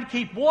designed to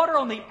keep water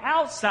on the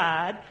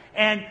outside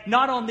and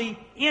not on the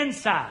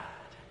inside.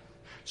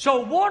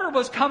 So water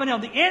was coming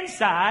on the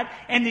inside,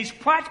 and these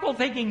practical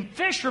thinking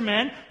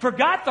fishermen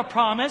forgot the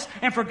promise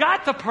and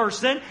forgot the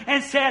person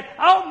and said,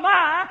 oh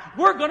my,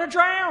 we're going to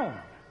drown.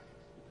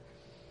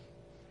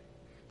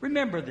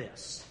 Remember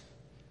this.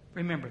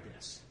 Remember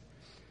this.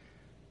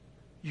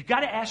 You've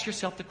got to ask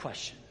yourself the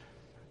question,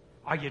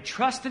 are you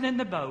trusting in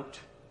the boat?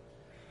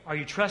 Or are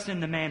you trusting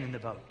the man in the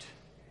boat?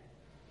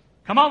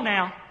 Come on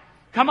now.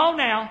 Come on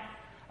now.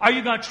 Are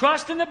you going to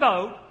trust in the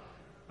boat?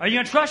 Are you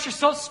going to trust your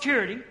Social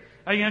Security?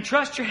 Are you going to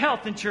trust your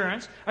health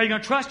insurance? Are you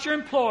going to trust your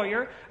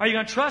employer? Are you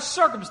going to trust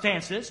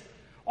circumstances?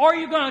 Or are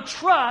you going to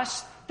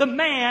trust the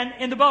man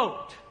in the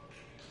boat?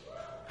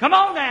 Come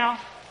on now.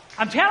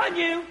 I'm telling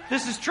you,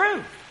 this is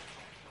truth.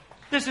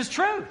 This is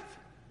truth.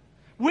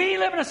 We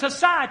live in a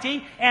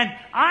society, and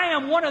I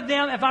am one of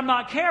them if I'm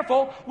not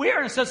careful. We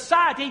are in a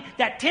society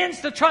that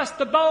tends to trust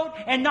the boat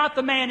and not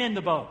the man in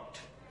the boat.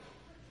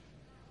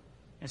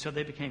 And so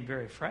they became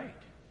very afraid.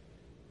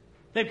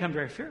 They become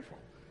very fearful.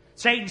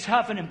 Satan's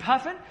huffing and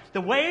puffing. The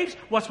waves,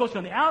 what's supposed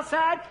to be on the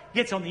outside,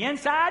 gets on the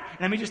inside.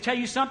 And let me just tell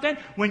you something.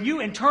 When you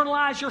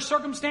internalize your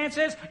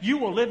circumstances, you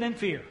will live in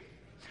fear.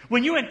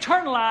 When you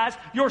internalize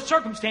your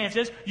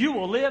circumstances, you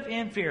will live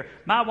in fear.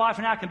 My wife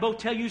and I can both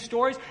tell you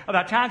stories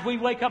about times we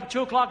wake up at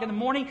 2 o'clock in the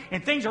morning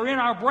and things are in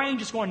our brain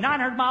just going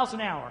 900 miles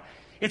an hour.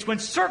 It's when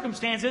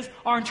circumstances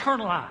are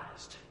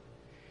internalized.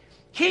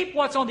 Keep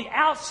what's on the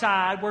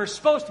outside where it's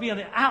supposed to be on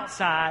the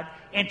outside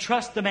and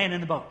trust the man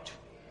in the boat.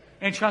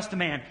 And trust the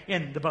man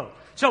in the boat.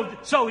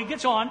 So he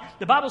gets on.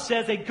 The Bible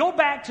says they go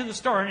back to the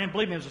stern, and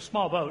believe me, it was a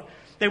small boat.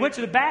 They went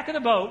to the back of the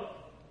boat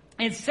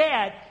and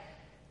said,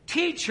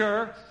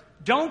 Teacher,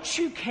 don't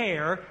you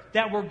care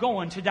that we're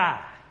going to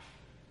die?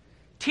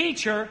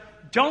 Teacher,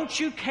 don't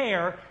you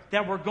care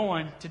that we're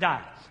going to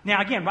die?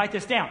 Now again, write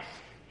this down.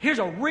 Here's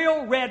a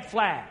real red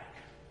flag.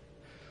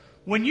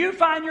 When you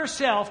find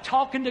yourself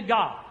talking to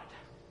God,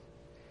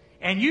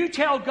 and you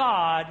tell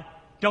God,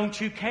 Don't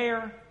you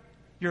care?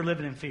 You're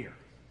living in fear.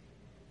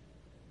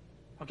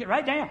 Okay,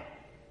 write down.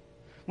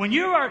 When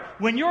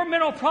your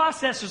mental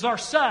processes are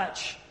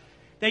such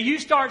that you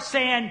start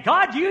saying,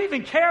 God, do you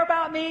even care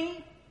about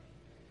me?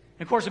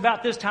 And of course,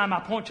 about this time, I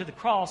point to the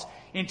cross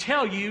and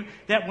tell you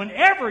that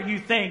whenever you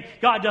think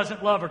God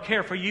doesn't love or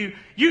care for you,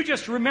 you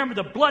just remember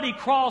the bloody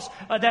cross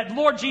that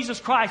Lord Jesus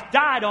Christ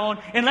died on,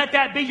 and let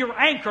that be your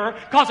anchor,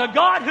 because a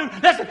God who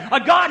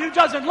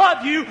doesn't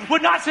love you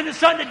would not send His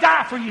Son to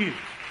die for you.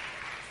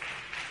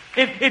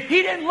 If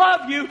He didn't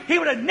love you, He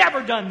would have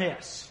never done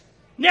this.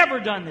 Never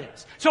done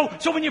this. So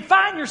when you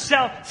find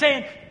yourself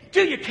saying,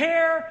 do you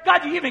care?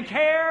 God, do you even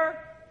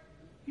care?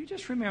 You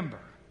just remember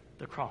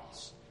the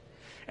cross.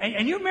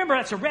 And you remember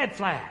that's a red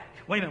flag.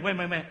 Wait a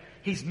minute.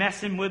 He's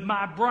messing with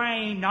my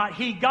brain. Not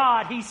He,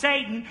 God. He's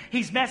Satan.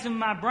 He's messing with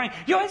my brain.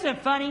 You know, isn't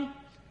it funny?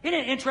 Isn't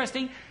it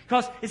interesting?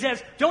 Because it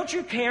says, don't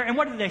you care? And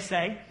what did they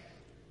say?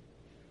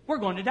 We're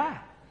going to die.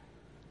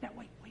 Now,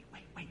 wait.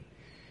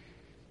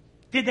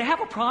 Did they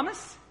have a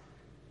promise?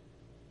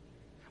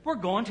 We're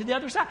going to the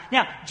other side.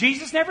 Now,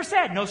 Jesus never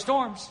said, no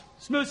storms,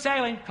 smooth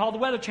sailing, call the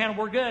Weather Channel,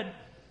 we're good.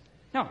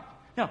 No.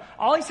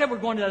 All He said, we're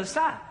going to the other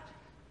side.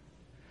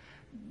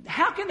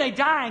 How can they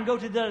die and go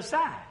to the other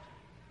side?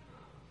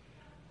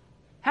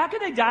 How can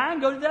they die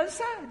and go to the other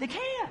side? They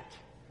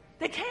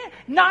can't.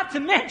 Not to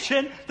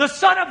mention, the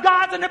Son of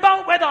God's in the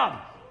boat with them.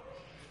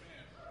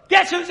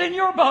 Guess who's in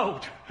your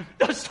boat?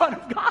 The Son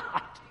of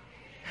God.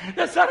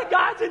 The Son of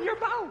God's in your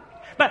boat.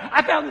 But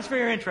I found this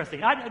very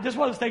interesting. Just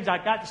one of those things I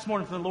got this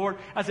morning from the Lord.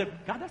 I said,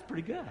 God, that's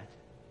pretty good.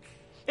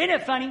 Isn't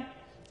it funny?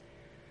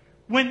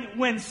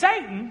 When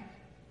Satan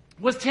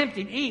was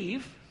tempting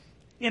Eve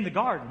in the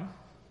garden,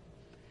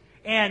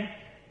 and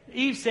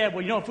Eve said,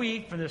 well, if we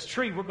eat from this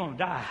tree, we're going to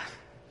die.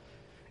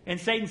 And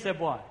Satan said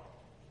what?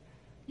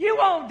 You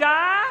won't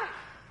die.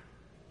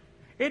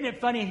 Isn't it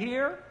funny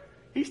here?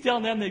 He's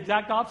telling them the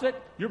exact opposite.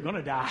 You're going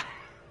to die.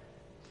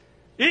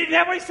 Isn't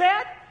that what he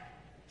said?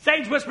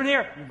 Satan's whispering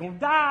here, you're going to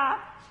die.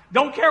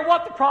 Don't care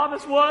what the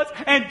promise was,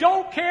 and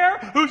don't care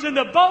who's in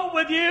the boat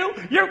with you,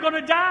 you're going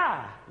to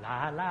die.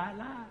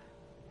 Lie.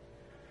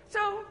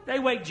 So they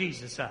wake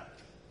Jesus up.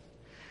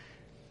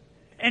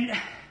 And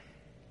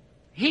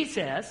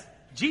Jesus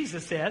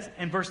says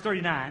in verse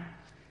 39,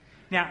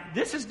 now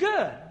this is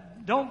good.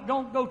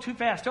 Don't go too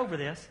fast over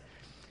this.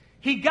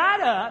 He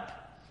got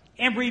up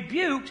and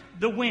rebuked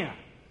the wind.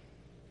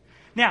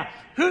 Now,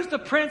 who's the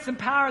prince and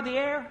power of the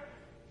air?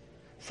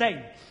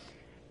 Satan.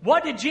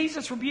 What did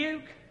Jesus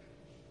rebuke?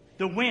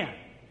 The wind.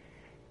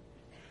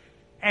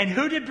 And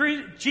who did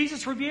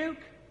Jesus rebuke?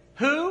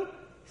 Who?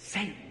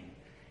 Satan.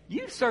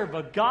 You serve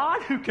a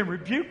God who can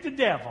rebuke the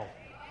devil.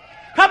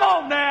 Come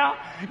on now.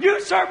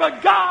 You serve a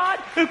God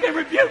who can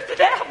rebuke the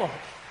devil.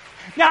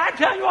 Now, I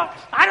tell you what,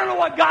 I don't know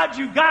what God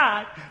you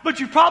got, but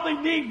you probably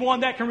need one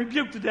that can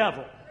rebuke the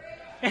devil.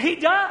 And He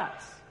does.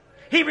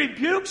 He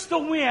rebukes the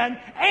wind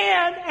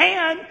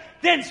and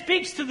then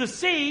speaks to the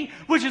sea,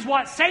 which is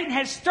what Satan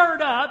has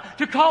stirred up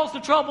to cause the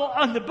trouble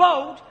on the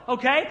boat.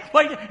 Okay?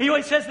 But you know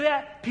what He says to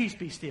that? Peace,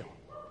 be still.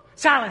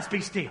 Silence,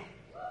 be still.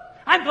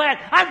 I'm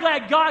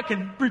glad God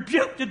can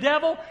rebuke the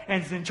devil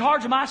and is in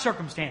charge of my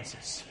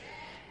circumstances.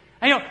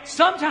 And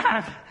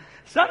sometimes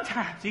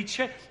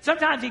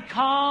he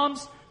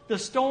calms the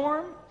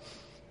storm,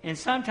 and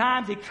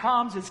sometimes He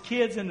calms His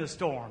kids in the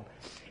storm.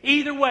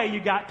 Either way,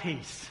 you got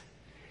peace.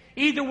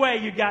 Either way,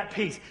 you got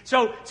peace.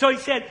 So He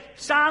said,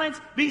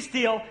 silence, be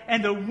still,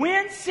 and the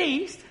wind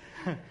ceased.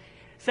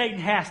 Satan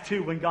has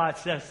to when God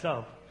says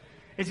so.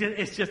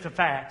 It's just a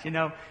fact,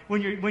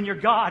 When you're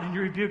God and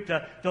you rebuke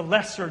the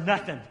lesser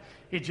nothing,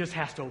 it just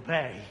has to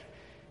obey.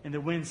 And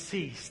the wind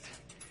ceased,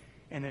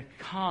 and the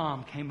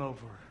calm came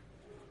over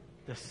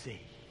the sea.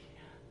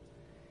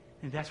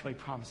 And that's what He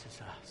promises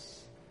us.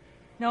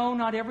 No,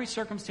 not every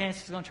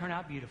circumstance is going to turn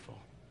out beautiful.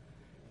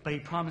 But He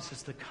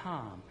promises the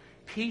calm.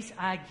 Peace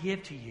I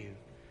give to you,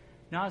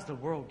 not as the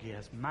world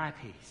gives. My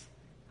peace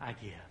I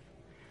give.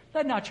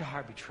 Let not your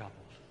heart be troubled,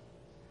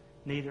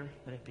 neither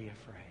let it be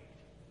afraid.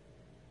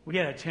 We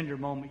had a tender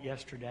moment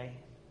yesterday,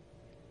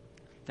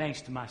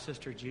 thanks to my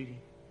sister Judy.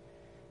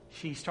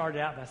 She started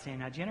out by saying,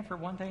 now, Jennifer,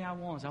 one thing I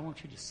want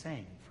you to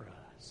sing for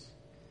us.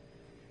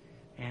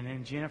 And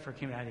then Jennifer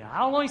came out,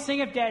 I'll only sing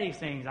if Daddy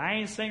sings. I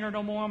ain't a singer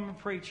no more, I'm a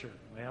preacher.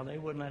 Well, they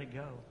wouldn't let it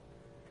go.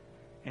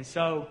 And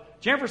so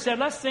Jennifer said,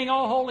 let's sing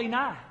Oh Holy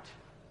Night.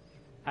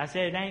 I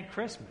said, it ain't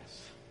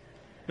Christmas.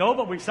 No,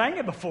 but we sang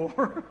it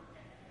before.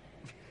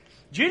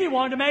 Judy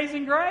wanted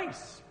Amazing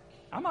Grace.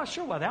 I'm not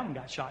sure why that one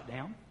got shot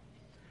down.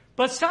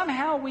 But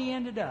somehow we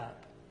ended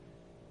up,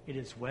 it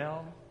is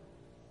well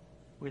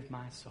with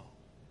my soul.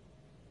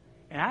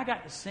 And I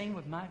got to sing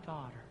with my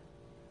daughter.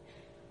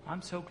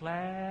 I'm so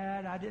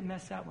glad I didn't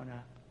mess that one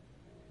up.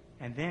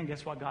 And then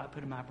guess what God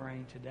put in my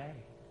brain today?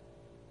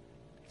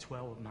 It's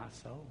well with my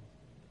soul.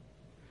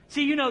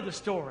 See, you know the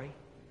story.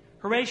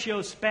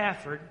 Horatio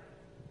Spafford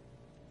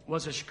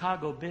was a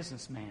Chicago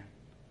businessman.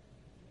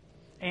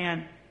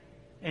 And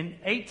in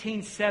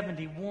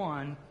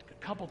 1871, a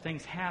couple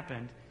things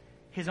happened.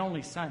 His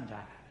only son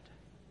died,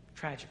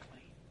 tragically.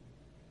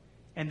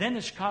 And then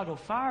the Chicago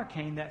fire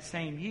came that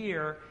same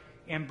year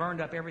and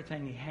burned up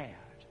everything he had.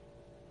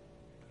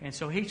 And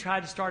so he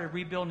tried to start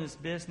rebuilding his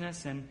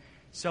business. And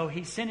so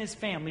he sent his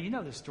family, you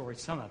know the story,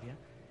 some of you.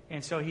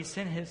 And so he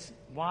sent his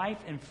wife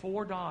and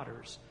 4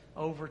 daughters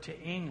over to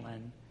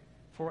England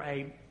for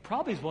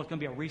probably was going to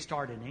be a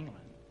restart in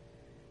England.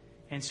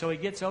 And so he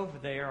gets over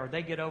there, or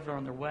they get over there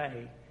on their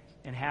way,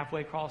 and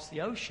halfway across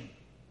the ocean.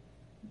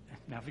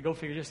 Now, if you go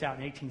figure this out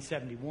in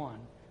 1871,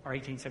 or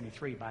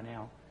 1873 by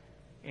now,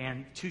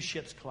 and 2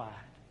 ships collide.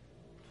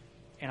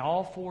 And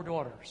all 4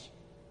 daughters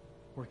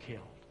were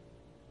killed.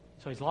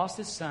 So he's lost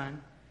his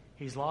son,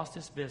 he's lost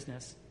his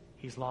business,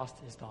 he's lost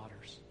his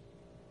daughters.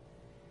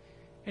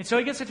 And so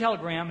he gets a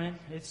telegram, and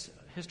it's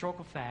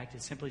historical fact.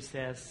 It simply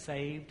says,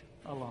 saved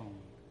alone.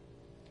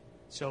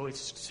 So as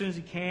soon as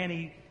he can,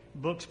 he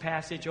books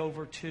passage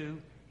over to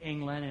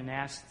England and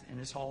asks, and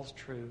this all is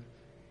true,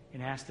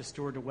 and asked the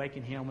steward to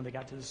waken him when they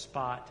got to the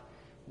spot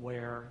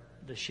where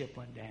the ship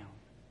went down.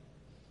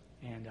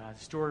 And the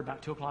steward,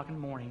 about 2 o'clock in the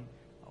morning,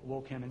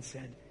 woke him and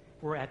said,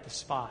 we're at the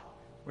spot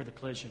where the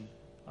collision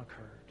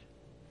occurred.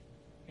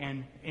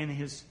 And in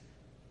his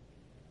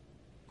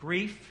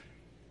grief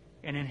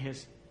and in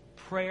his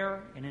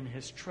prayer and in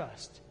his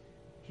trust,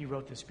 he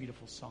wrote this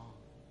beautiful song.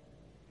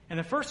 And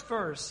the first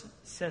verse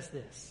says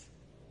this: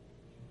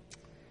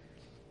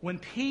 when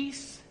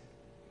peace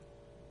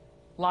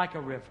like a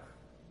river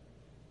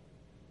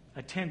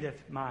attendeth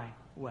my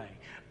way.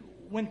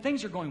 When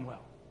things are going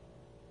well.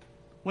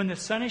 When the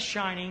sun is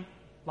shining,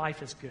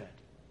 life is good.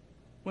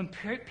 When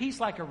peace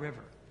like a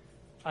river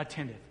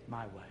attendeth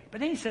my way.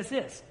 But then he says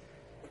this: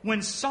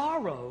 when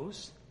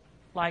sorrows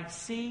like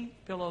sea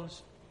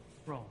billows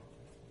roll.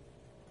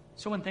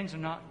 So when things are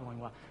not going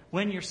well.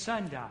 When your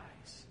son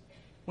dies.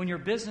 When your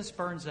business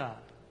burns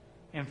up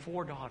and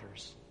 4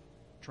 daughters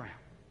drown.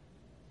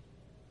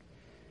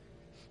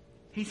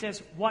 He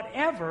says,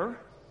 whatever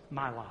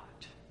my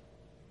lot,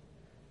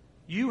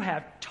 you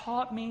have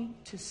taught me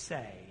to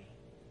say,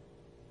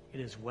 it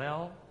is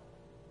well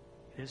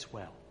with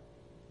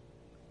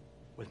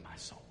my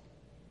soul.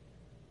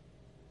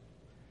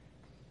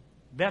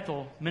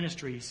 Bethel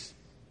Ministries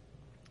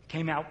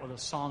came out with a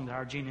song that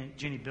our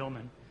Jenny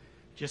Billman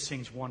just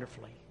sings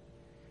wonderfully.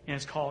 And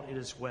it's called It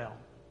Is Well.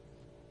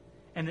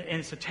 And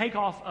it's a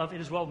takeoff of It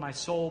Is Well with My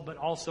Soul, but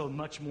also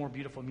much more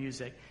beautiful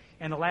music.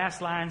 And the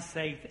last lines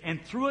say,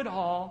 and through it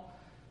all,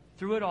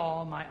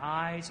 my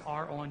eyes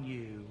are on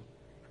you,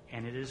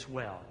 and it is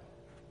well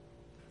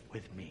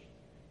with me.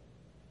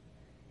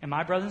 And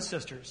my brothers and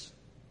sisters,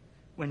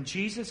 when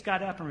Jesus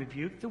got up and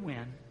rebuked the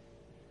wind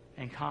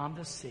and calmed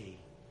the sea,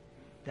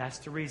 that's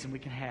the reason we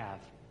can have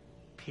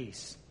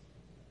peace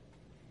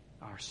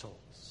in our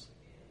souls.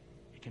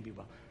 It can be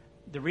well.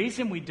 The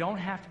reason we don't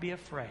have to be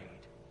afraid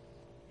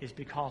is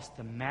because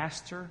the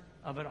master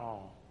of it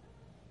all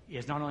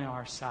is not only on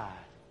our side,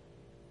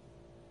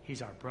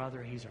 he's our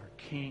brother, he's our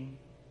king,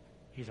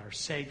 he's our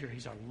savior,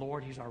 he's our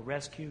Lord, he's our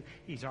rescue,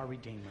 he's our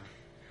redeemer.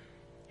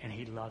 And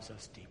he loves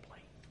us deeply.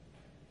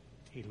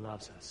 He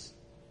loves us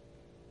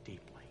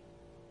deeply.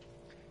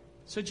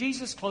 So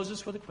Jesus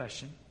closes with a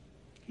question.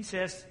 He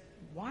says,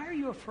 why are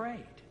you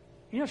afraid?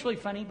 You know what's really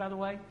funny, by the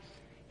way?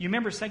 You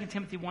remember 2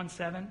 Timothy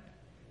 1:7?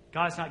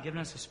 God's not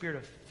given us a spirit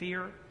of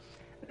fear.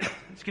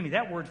 Excuse me,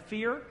 that word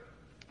fear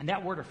and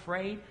that word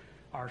afraid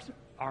are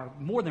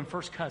more than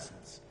first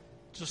cousins.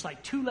 Just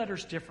like 2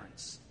 letters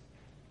difference.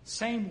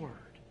 Same word.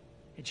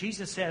 And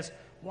Jesus says,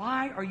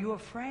 why are you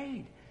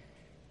afraid?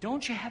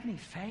 Don't you have any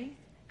faith?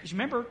 Because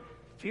remember,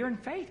 fear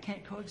and faith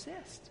can't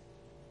coexist.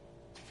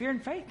 Fear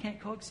and faith can't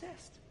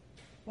coexist.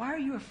 Why are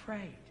you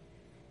afraid?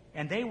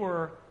 And they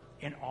were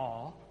in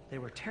awe. They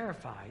were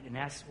terrified and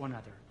asked one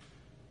another,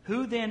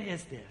 who then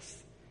is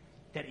this,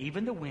 that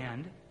even the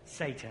wind,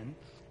 Satan,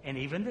 and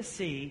even the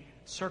sea,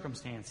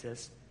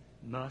 circumstances,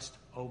 must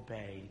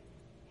obey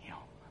him?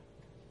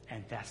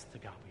 And that's the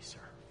God we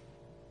serve.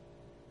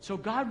 So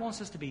God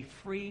wants us to be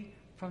free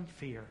from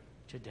fear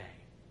today.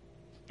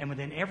 And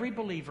within every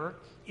believer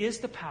is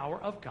the power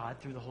of God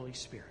through the Holy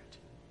Spirit.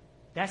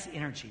 That's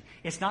energy.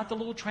 It's not the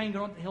little train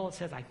going up the hill that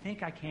says, I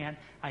think I can,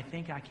 I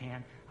think I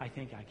can, I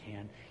think I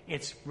can.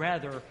 It's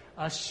rather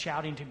us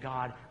shouting to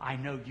God, I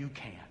know you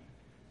can.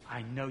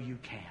 I know you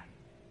can.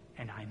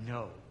 And I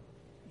know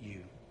you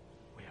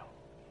will.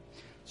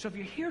 So if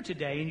you're here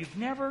today and you've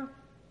never,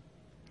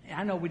 and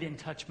I know we didn't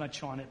touch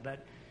much on it,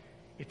 but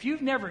if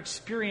you've never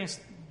experienced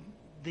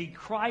the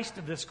Christ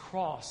of this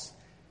cross,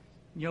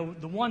 you know,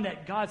 the one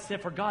that God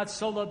said, for God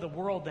so loved the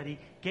world that he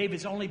gave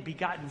his only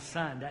begotten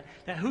Son,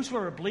 that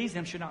whosoever believes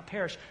him should not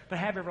perish, but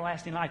have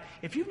everlasting life.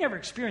 If you've never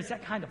experienced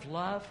that kind of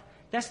love,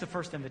 that's the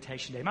first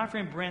invitation day. My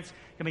friend Brent's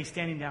going to be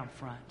standing down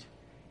front.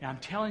 And I'm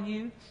telling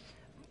you,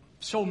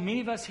 so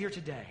many of us here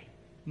today,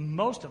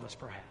 most of us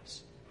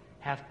perhaps,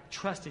 have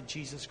trusted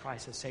Jesus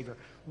Christ as Savior.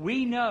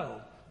 We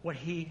know what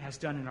he has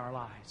done in our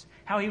lives,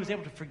 how he was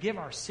able to forgive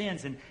our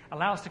sins and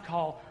allow us to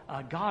call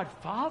God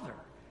Father.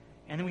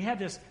 And then we have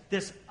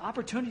this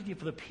opportunity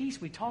for the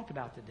peace we talked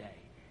about today,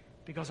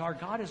 because our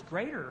God is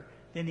greater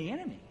than the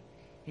enemy.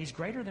 He's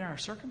greater than our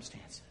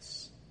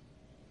circumstances.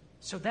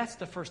 So that's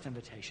the first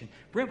invitation.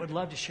 Brent would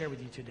love to share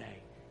with you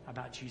today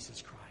about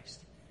Jesus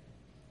Christ.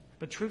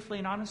 But truthfully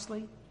and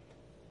honestly,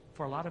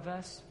 for a lot of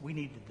us, we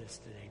needed this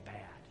today bad.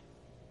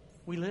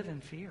 We live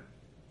in fear.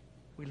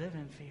 We live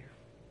in fear.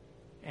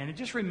 And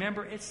just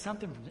remember, it's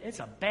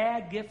a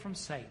bad gift from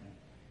Satan.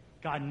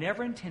 God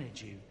never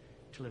intended you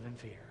to live in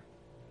fear.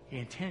 He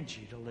intended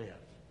you to live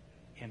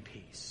in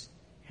peace.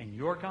 And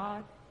your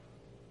God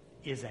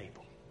is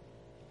able.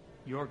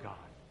 Your God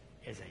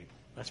is able.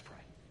 Let's pray.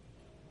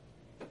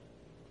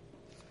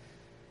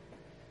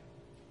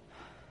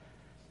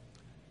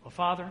 Well,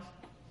 Father,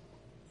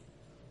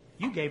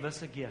 you gave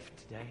us a gift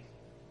today.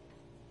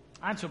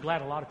 I'm so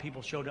glad a lot of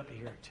people showed up to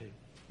hear it too.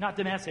 Not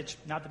the message.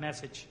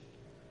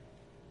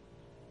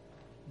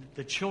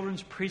 The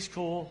children's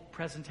preschool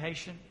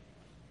presentation,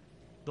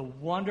 the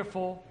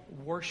wonderful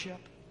worship,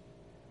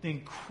 the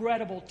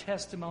incredible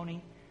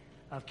testimony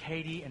of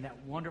Katie and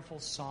that wonderful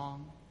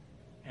song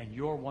and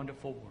your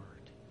wonderful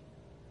word.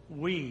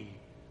 We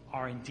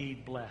are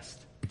indeed blessed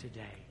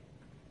today.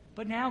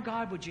 But now,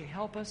 God, would you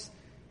help us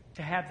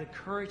to have the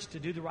courage to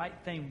do the right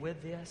thing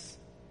with this?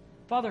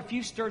 Father, if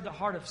you stirred the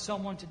heart of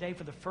someone today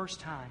for the first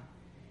time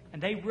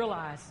and they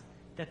realize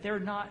that they're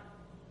not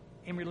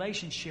in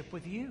relationship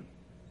with you,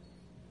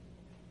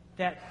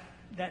 that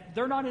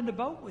they're not in the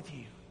boat with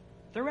you,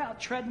 they're out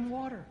treading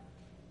water,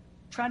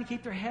 trying to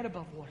keep their head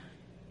above water,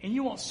 and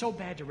you want so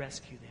bad to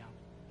rescue them.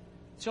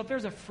 So if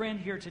there's a friend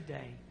here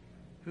today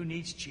who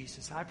needs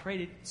Jesus, I pray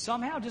to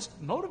somehow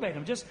just motivate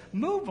them, just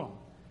move them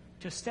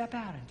to step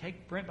out and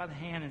take Brent by the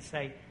hand and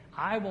say,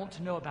 I want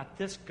to know about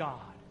this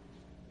God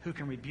who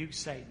can rebuke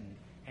Satan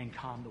and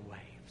calm the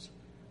waves.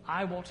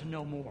 I want to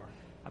know more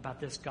about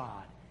this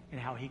God and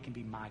how he can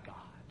be my God.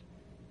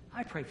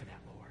 I pray for that,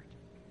 Lord.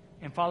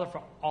 And Father,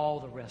 for all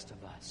the rest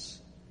of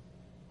us,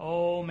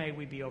 oh, may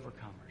we be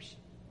overcomers.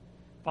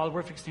 Father,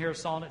 we're fixing to hear a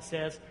song that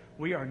says,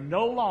 we are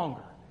no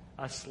longer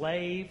a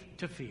slave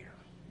to fear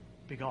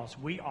because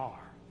we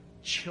are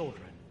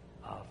children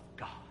of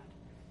God.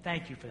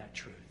 Thank you for that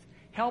truth.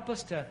 Help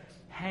us to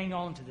hang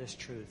on to this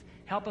truth.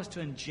 Help us to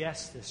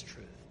ingest this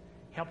truth.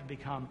 Help it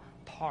become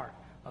part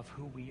of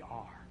who we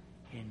are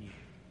in you.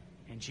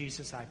 And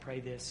Jesus, I pray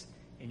this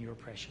in your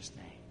precious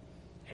name.